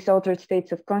 in these altered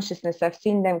states of consciousness, I've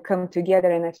seen them come together,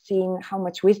 and I've seen how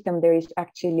much wisdom there is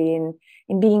actually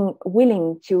in being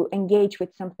willing to engage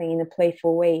with something in a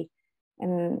playful way.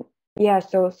 And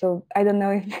so I don't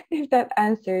know if that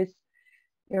answers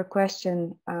your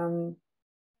question.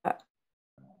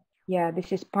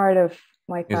 This is part of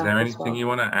my path. Is there anything as well. you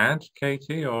want to add,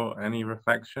 Katie, or any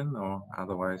reflection, or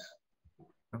otherwise?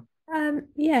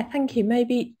 Thank you.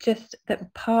 Maybe just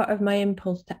that part of my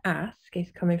impulse to ask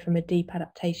is coming from a deep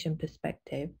adaptation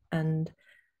perspective, and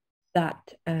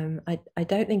that I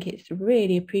don't think it's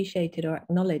really appreciated or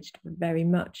acknowledged very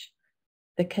much,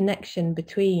 the connection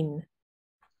between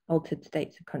altered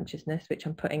states of consciousness, which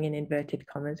I'm putting in inverted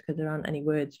commas because there aren't any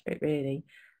words for it really,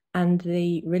 and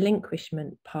the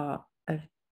relinquishment part of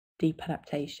deep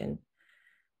adaptation.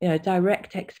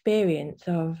 Direct experience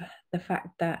of the fact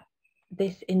that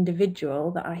this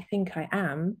individual that I think I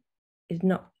am is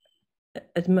not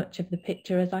as much of the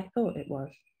picture as I thought it was.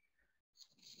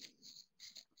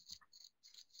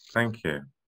 Thank you.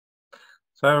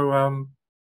 So,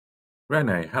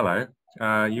 Renee, hello.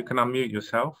 You can unmute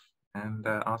yourself and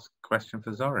ask a question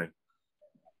for Zori.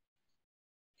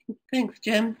 Thanks,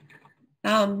 Jem.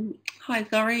 Hi,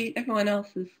 Zori. Everyone else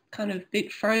is kind of a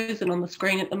bit frozen on the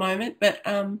screen at the moment, but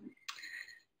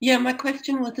my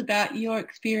question was about your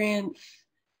experience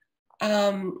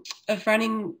of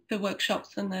running the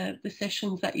workshops and the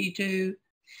sessions that you do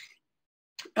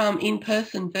in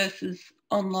person versus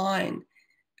online.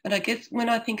 And I guess when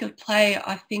I think of play,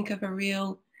 I think of a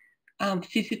real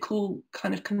physical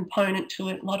kind of component to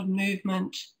it, a lot of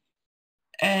movement.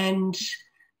 And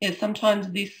sometimes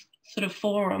this sort of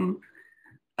forum,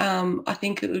 I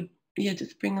think it would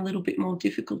just bring a little bit more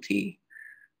difficulty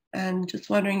and just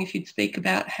wondering if you'd speak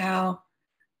about how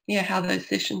those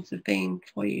sessions have been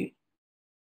for you.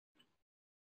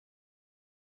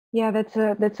 Yeah, that's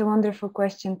a wonderful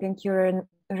question. Thank you,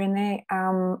 Renee.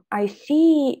 I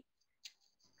see,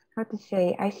 how to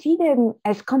say, I see them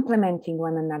as complementing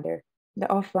one another, the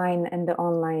offline and the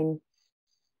online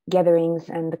gatherings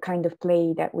and the kind of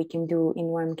play that we can do in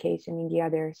one case and in the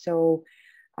other. So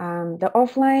the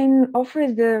offline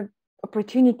offers the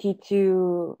opportunity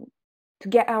to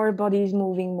get our bodies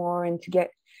moving more and to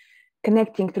get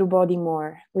connecting through body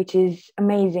more, which is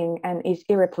amazing and is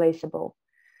irreplaceable.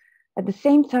 At the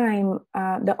same time,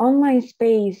 the online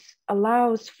space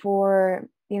allows for,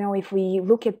 if we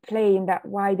look at play in that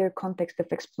wider context of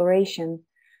exploration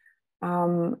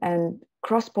and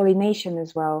cross-pollination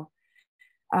as well,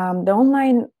 the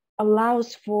online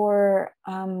allows for,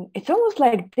 it's almost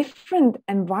like different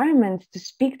environments to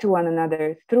speak to one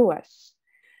another through us.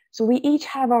 So we each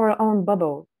have our own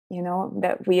bubble,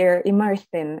 that we are immersed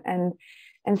in.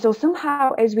 And so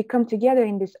somehow as we come together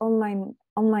in this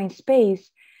online space,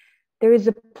 there is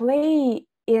a play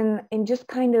in just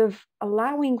kind of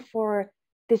allowing for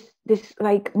this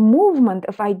like movement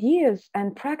of ideas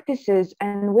and practices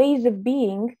and ways of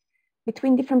being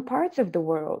between different parts of the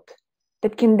world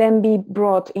that can then be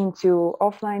brought into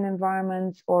offline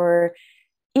environments, or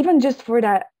even just for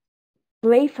that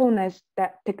playfulness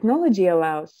that technology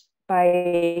allows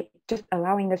by just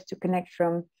allowing us to connect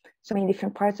from so many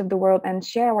different parts of the world and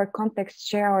share our context,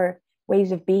 share our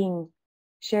ways of being,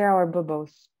 share our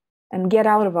bubbles, and get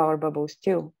out of our bubbles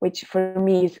too, which for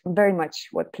me is very much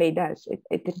what play does.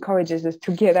 It encourages us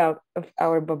to get out of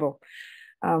our bubble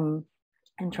and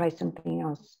try something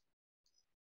else.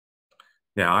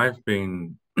 Yeah, I've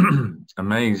been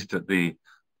amazed at the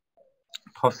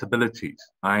possibilities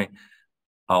of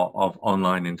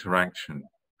online interaction.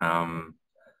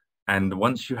 And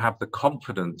once you have the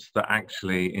confidence that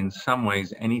actually, in some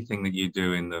ways, anything that you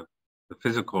do in the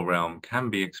physical realm can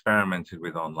be experimented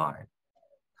with online,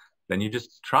 then you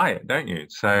just try it, don't you?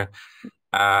 So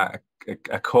a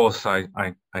course I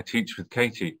teach with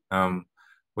Katie,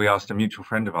 we asked a mutual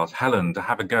friend of ours, Helen, to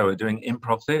have a go at doing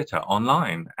improv theatre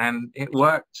online, and it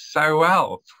worked so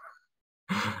well.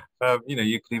 You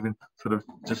can even sort of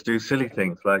just do silly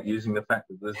things like using the fact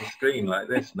that there's a screen like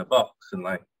this and a box and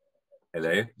like,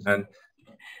 hello. And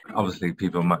obviously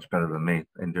people are much better than me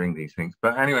in doing these things.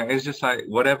 But anyway, it's just like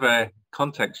whatever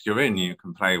context you're in, you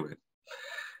can play with.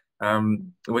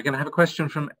 We're going to have a question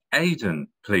from Aidan,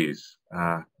 please.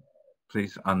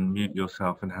 Please unmute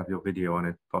yourself and have your video on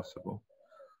if possible.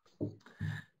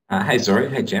 Hey, Zori.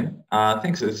 Hey, Jem.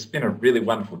 Thanks. It's been a really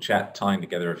wonderful chat, tying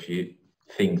together a few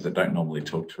things that don't normally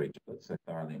talk to each other, so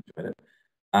thoroughly enjoyed it.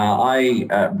 I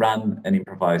run an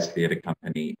improvised theatre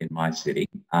company in my city.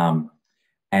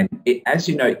 And as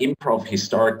you know, improv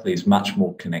historically is much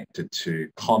more connected to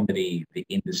comedy, the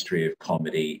industry of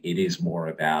comedy. It is more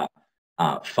about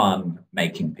fun,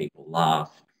 making people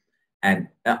laugh. And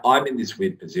I'm in this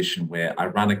weird position where I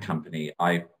run a company.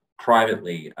 I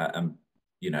privately am,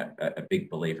 a big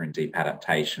believer in deep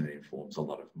adaptation. It informs a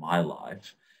lot of my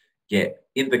life. Yet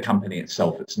in the company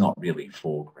itself, it's not really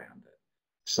foregrounded.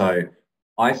 So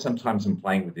I sometimes am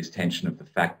playing with this tension of the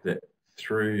fact that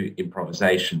through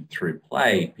improvisation, through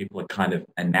play, people are kind of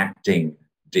enacting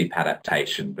deep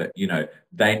adaptation, but,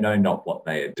 they know not what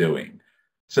they are doing.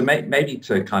 So maybe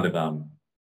to kind of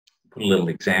put a little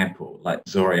example, like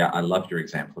Zori, I love your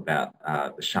example about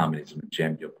the shamanism and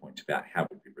Jem, your point about how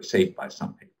it would be received by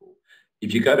some people.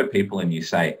 If you go to people and you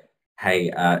say,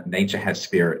 hey, nature has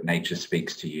spirit, nature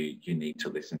speaks to you, you need to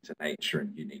listen to nature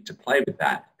and you need to play with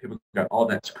that, people go, oh,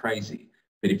 that's crazy.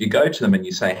 But if you go to them and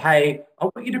you say, hey, I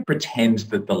want you to pretend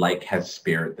that the lake has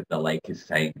spirit, that the lake is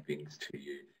saying things to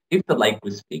you. If the lake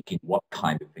was speaking, what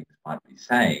kind of things might it be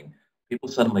saying? People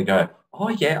suddenly go, oh,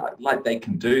 yeah, like they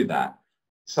can do that.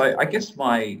 So I guess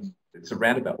it's a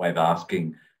roundabout way of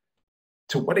asking,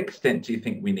 to what extent do you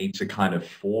think we need to kind of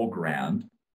foreground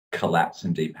collapse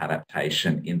and deep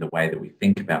adaptation in the way that we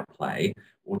think about play?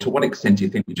 Or to what extent do you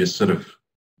think we just sort of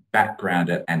background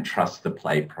it and trust the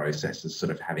play process as sort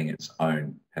of having its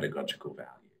own pedagogical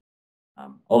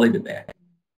value? I'll leave it there.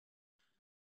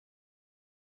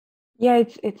 Yeah,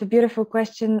 it's a beautiful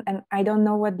question, and I don't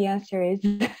know what the answer is.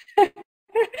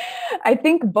 I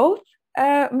think both,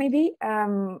 maybe.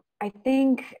 I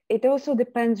think it also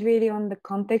depends really on the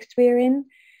context we're in.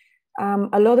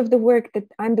 A lot of the work that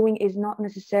I'm doing is not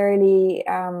necessarily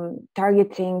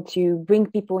targeting to bring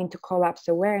people into collapse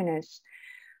awareness.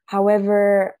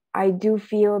 However, I do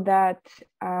feel that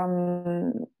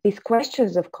these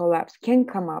questions of collapse can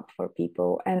come up for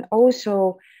people, and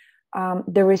also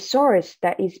the resource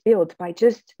that is built by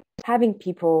just having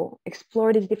people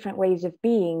explore these different ways of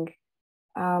being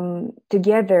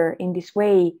together in this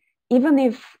way, even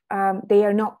if they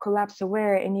are not collapse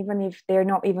aware, and even if they're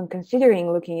not even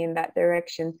considering looking in that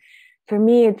direction. For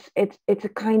me, it's a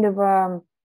kind of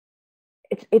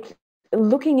it's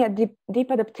looking at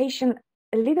deep adaptation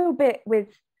a little bit with,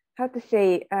 how to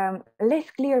say,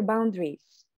 less clear boundaries,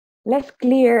 less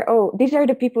clear, oh, these are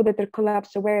the people that are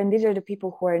collapse aware and these are the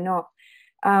people who are not.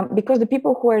 Because the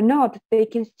people who are not, they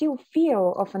can still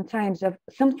feel oftentimes of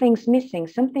something's missing,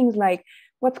 something's like,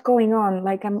 what's going on?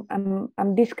 Like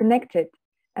I'm disconnected,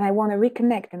 and I want to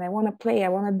reconnect, and I want to play, I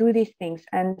want to do these things.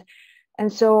 And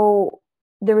so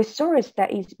the resource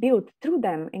that is built through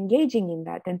them engaging in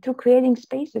that, and through creating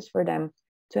spaces for them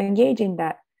to engage in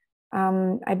that,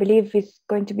 I believe is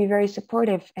going to be very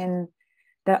supportive in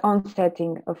the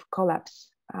onsetting of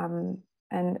collapse.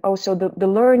 And also the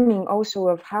learning also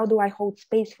of how do I hold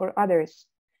space for others,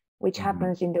 which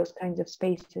happens in those kinds of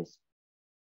spaces.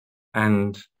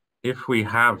 And if we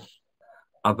have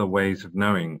other ways of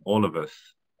knowing, all of us,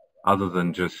 other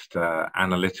than just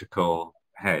analytical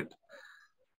head,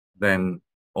 then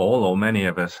all or many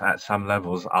of us at some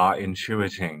levels are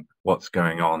intuiting what's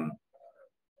going on,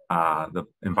 the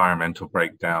environmental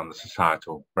breakdown, the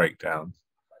societal breakdowns.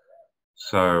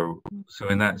 So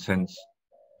in that sense,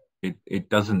 it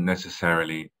doesn't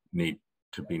necessarily need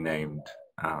to be named.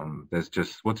 There's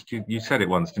just, what did you said it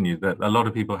once, didn't you, that a lot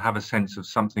of people have a sense of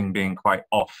something being quite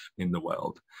off in the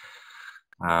world.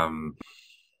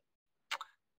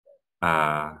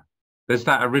 There's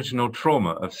that original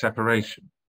trauma of separation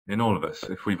in all of us,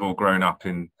 if we've all grown up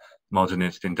in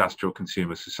modernist industrial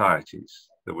consumer societies,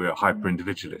 that we're hyper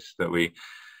individualists, that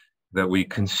we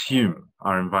consume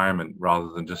our environment rather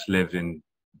than just live in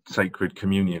sacred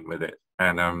communion with it.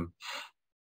 And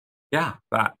yeah,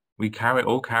 that we carry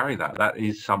that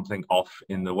is something off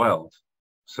in the world.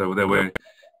 So that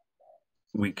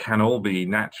we can all be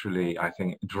naturally, I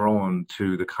think, drawn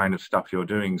to the kind of stuff you're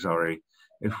doing, Zori,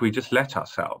 if we just let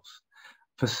ourselves.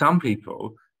 For some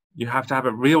people, you have to have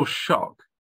a real shock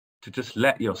to just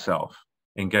let yourself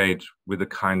engage with the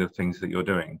kind of things that you're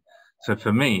doing. So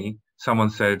for me, someone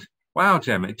said, wow,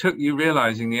 Jem, it took you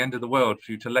realizing the end of the world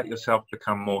for you to let yourself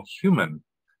become more human. In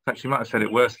fact, you might have said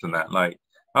it worse than that, like,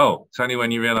 oh, it's only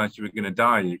when you realized you were going to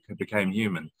die you became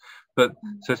human. But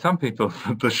so some people,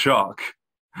 the shock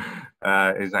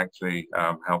is actually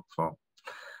helpful.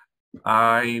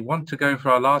 I want to go for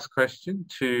our last question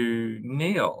to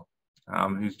Neil,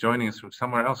 who's joining us from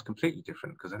somewhere else completely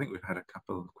different, because I think we've had a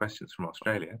couple of questions from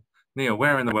Australia. Neil,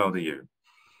 where in the world are you?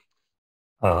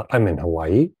 I'm in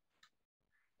Hawaii.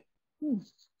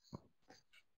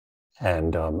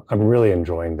 And I'm really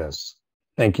enjoying this.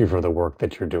 Thank you for the work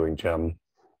that you're doing, Jem.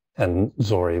 And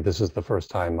Zori, this is the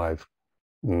first time I've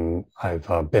been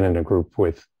in a group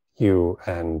with you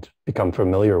and become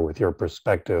familiar with your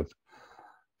perspective.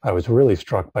 I was really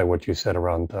struck by what you said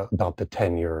around about the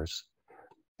 10 years.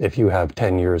 If you have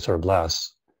 10 years or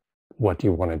less, what do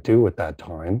you want to do with that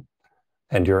time?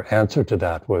 And your answer to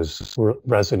that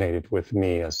resonated with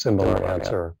me, a similar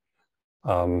answer,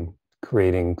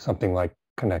 creating something like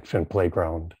Connection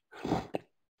Playground.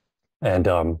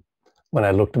 And when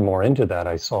I looked more into that,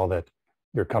 I saw that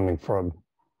you're coming from,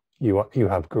 you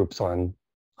have groups on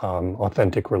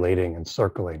authentic relating and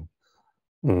circling,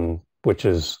 which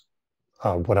is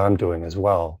what I'm doing as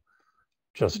well.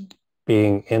 Just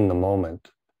being in the moment,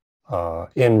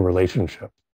 in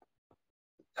relationship.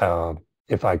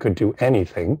 If I could do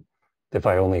anything, if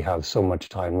I only have so much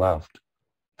time left,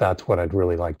 that's what I'd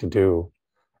really like to do.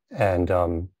 And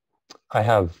I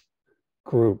have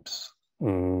groups,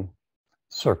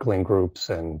 circling groups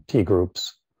and tea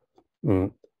groups.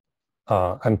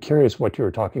 I'm curious what you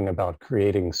were talking about,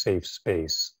 creating safe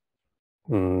space.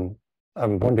 I'm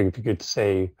wondering if you could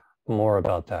say more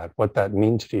about that, what that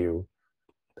means to you,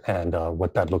 and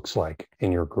what that looks like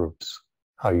in your groups,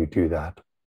 how you do that.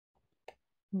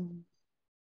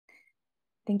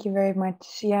 Thank you very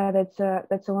much. Yeah, that's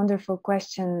a wonderful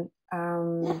question.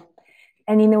 And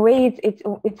in a way,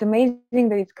 it's amazing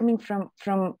that it's coming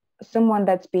from someone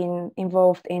that's been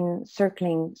involved in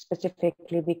circling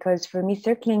specifically, because for me,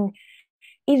 circling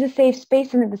is a safe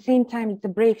space, and at the same time, it's a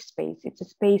brave space. It's a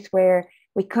space where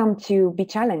we come to be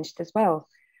challenged as well.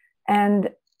 And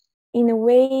in a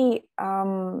way,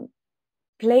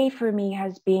 play for me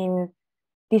has been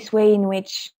this way in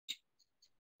which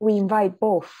we invite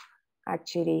both,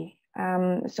 actually.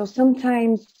 So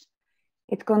sometimes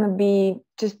it's going to be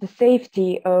just the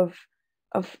safety of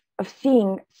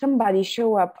seeing somebody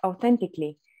show up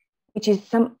authentically, which is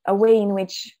a way in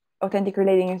which authentic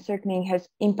relating and circling has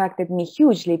impacted me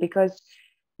hugely, because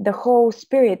the whole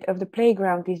spirit of the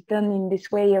playground is done in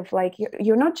this way of like,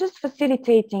 you're not just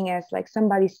facilitating as like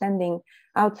somebody standing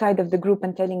outside of the group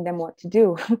and telling them what to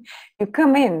do. You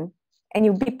come in and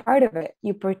you be part of it,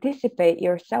 you participate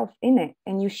yourself in it,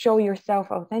 and you show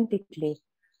yourself authentically.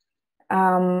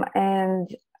 And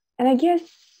I guess,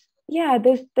 yeah,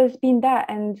 there's been that.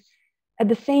 And at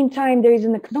the same time, there is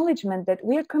an acknowledgement that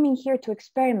we're coming here to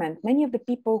experiment. Many of the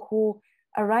people who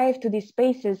arrive to these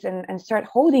spaces and start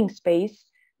holding space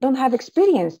don't have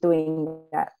experience doing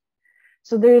that.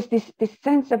 So there is this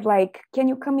sense of like, can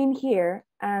you come in here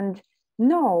and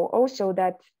know also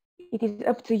that it is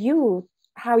up to you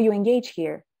how you engage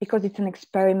here, because it's an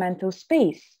experimental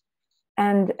space.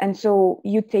 And so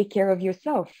you take care of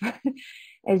yourself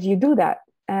as you do that.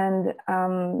 And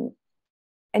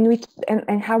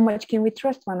how much can we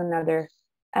trust one another?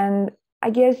 And I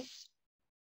guess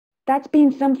that's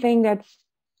been something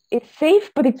it's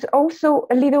safe, but it's also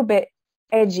a little bit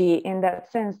edgy in that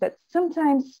sense that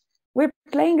sometimes we're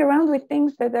playing around with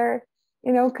things that are,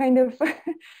 kind of,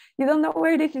 you don't know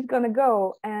where this is going to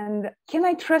go. And can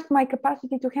I trust my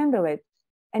capacity to handle it?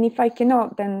 And if I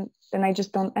cannot, then I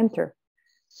just don't enter.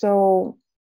 So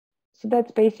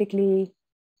that's basically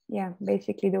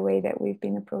the way that we've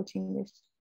been approaching this.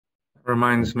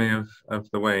 Reminds me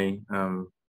of the way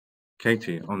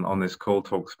Katie on this call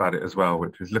talks about it as well,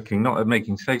 which is looking not at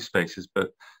making safe spaces,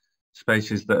 but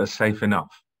spaces that are safe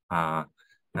enough. And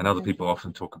other people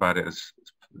often talk about it as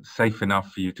safe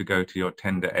enough for you to go to your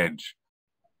tender edge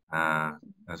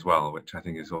as well, which I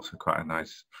think is also quite a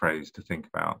nice phrase to think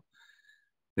about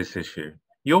this issue.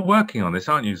 You're working on this,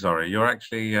 aren't you, Zori? You're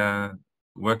actually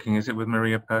working, is it with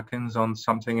Maria Perkins, on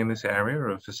something in this area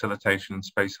of facilitation and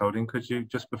space holding? Could you,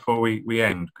 just before we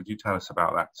end, could you tell us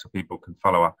about that so people can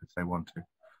follow up if they want to?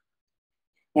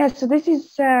 Yeah, so this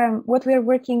is what we are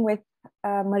working with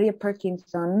Maria Perkins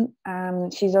on.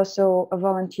 She's also a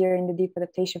volunteer in the Deep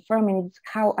Adaptation Forum, and it's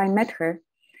how I met her.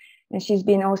 And she's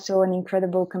been also an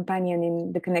incredible companion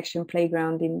in the Connection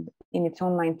Playground in its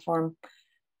online form.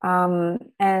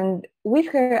 And with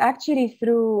her, actually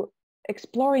through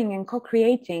exploring and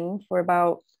co-creating for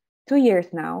about 2 years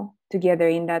now together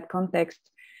in that context,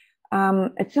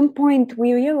 at some point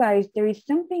we realized there is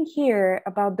something here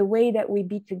about the way that we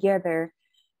be together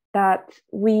that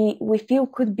we feel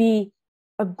could be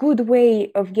a good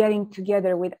way of getting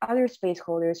together with other space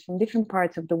holders from different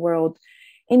parts of the world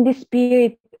in the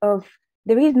spirit of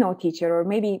there is no teacher, or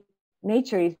maybe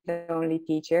nature is the only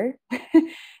teacher.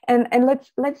 and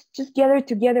let's just gather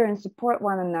together and support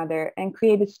one another and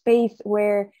create a space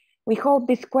where we hold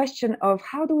this question of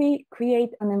how do we create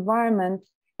an environment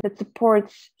that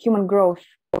supports human growth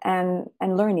and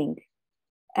learning,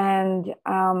 and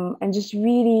just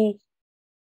really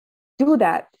do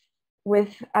that with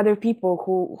other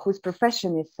people whose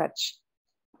profession is such.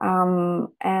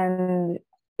 And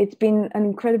it's been an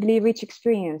incredibly rich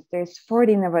experience. There's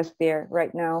 14 of us there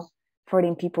right now,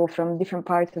 14 people from different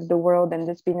parts of the world, and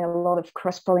there's been a lot of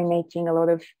cross-pollinating, a lot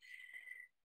of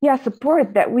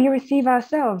support that we receive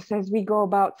ourselves as we go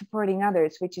about supporting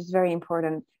others, which is very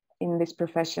important in this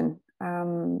profession.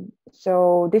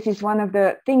 So this is one of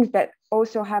the things that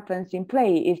also happens in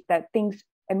play, is that things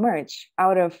emerge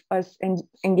out of us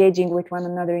engaging with one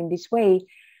another in this way.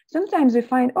 Sometimes we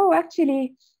find, oh,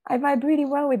 actually, I vibe really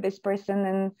well with this person,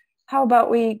 and how about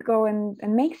we go and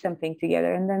make something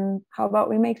together, and then how about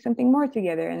we make something more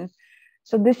together? And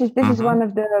so this is one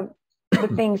of the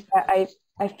things that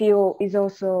I feel is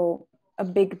also a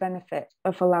big benefit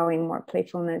of allowing more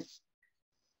playfulness.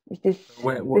 Is this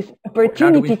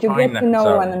opportunity to get to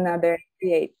know one another and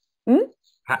create.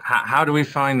 How do we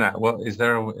find that? Well, is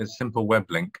there a simple web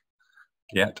link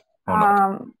yet or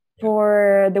not?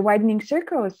 For the widening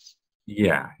circles?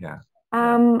 Yeah.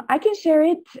 I can share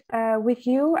it with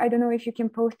you. I don't know if you can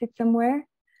post it somewhere.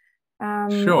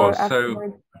 Sure.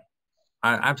 So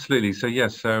absolutely. So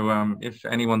yes. So if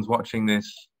anyone's watching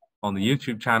this on the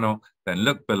YouTube channel, then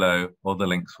look below, all the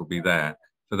links will be there.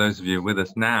 For those of you with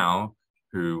us now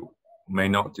who may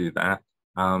not do that,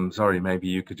 sorry, maybe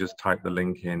you could just type the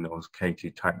link in, or Katie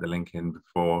type the link in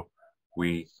before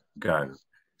we go.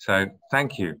 So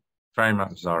thank you very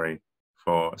much, Zori,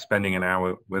 for spending an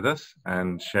hour with us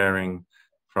and sharing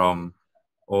from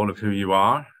all of who you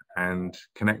are, and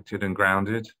connected and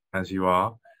grounded as you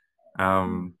are.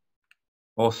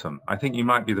 Awesome. I think you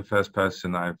might be the first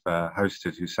person I've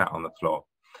hosted who sat on the floor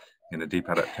in a Deep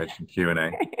Adaptation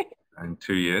Q&A in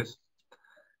 2 years.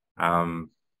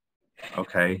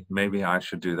 Okay, maybe I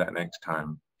should do that next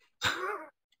time.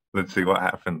 Let's see what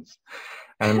happens.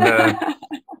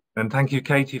 And And thank you,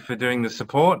 Katie, for doing the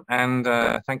support. And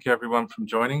thank you, everyone, from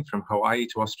joining from Hawaii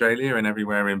to Australia and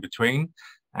everywhere in between.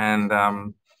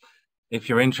 And if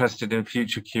you're interested in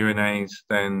future Q&As,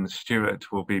 then Stuart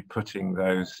will be putting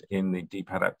those in the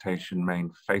Deep Adaptation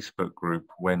main Facebook group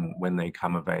when they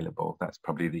come available. That's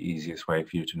probably the easiest way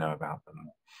for you to know about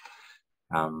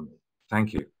them.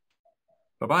 Thank you.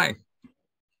 Bye-bye.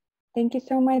 Thank you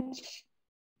so much.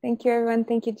 Thank you, everyone.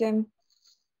 Thank you, Jem.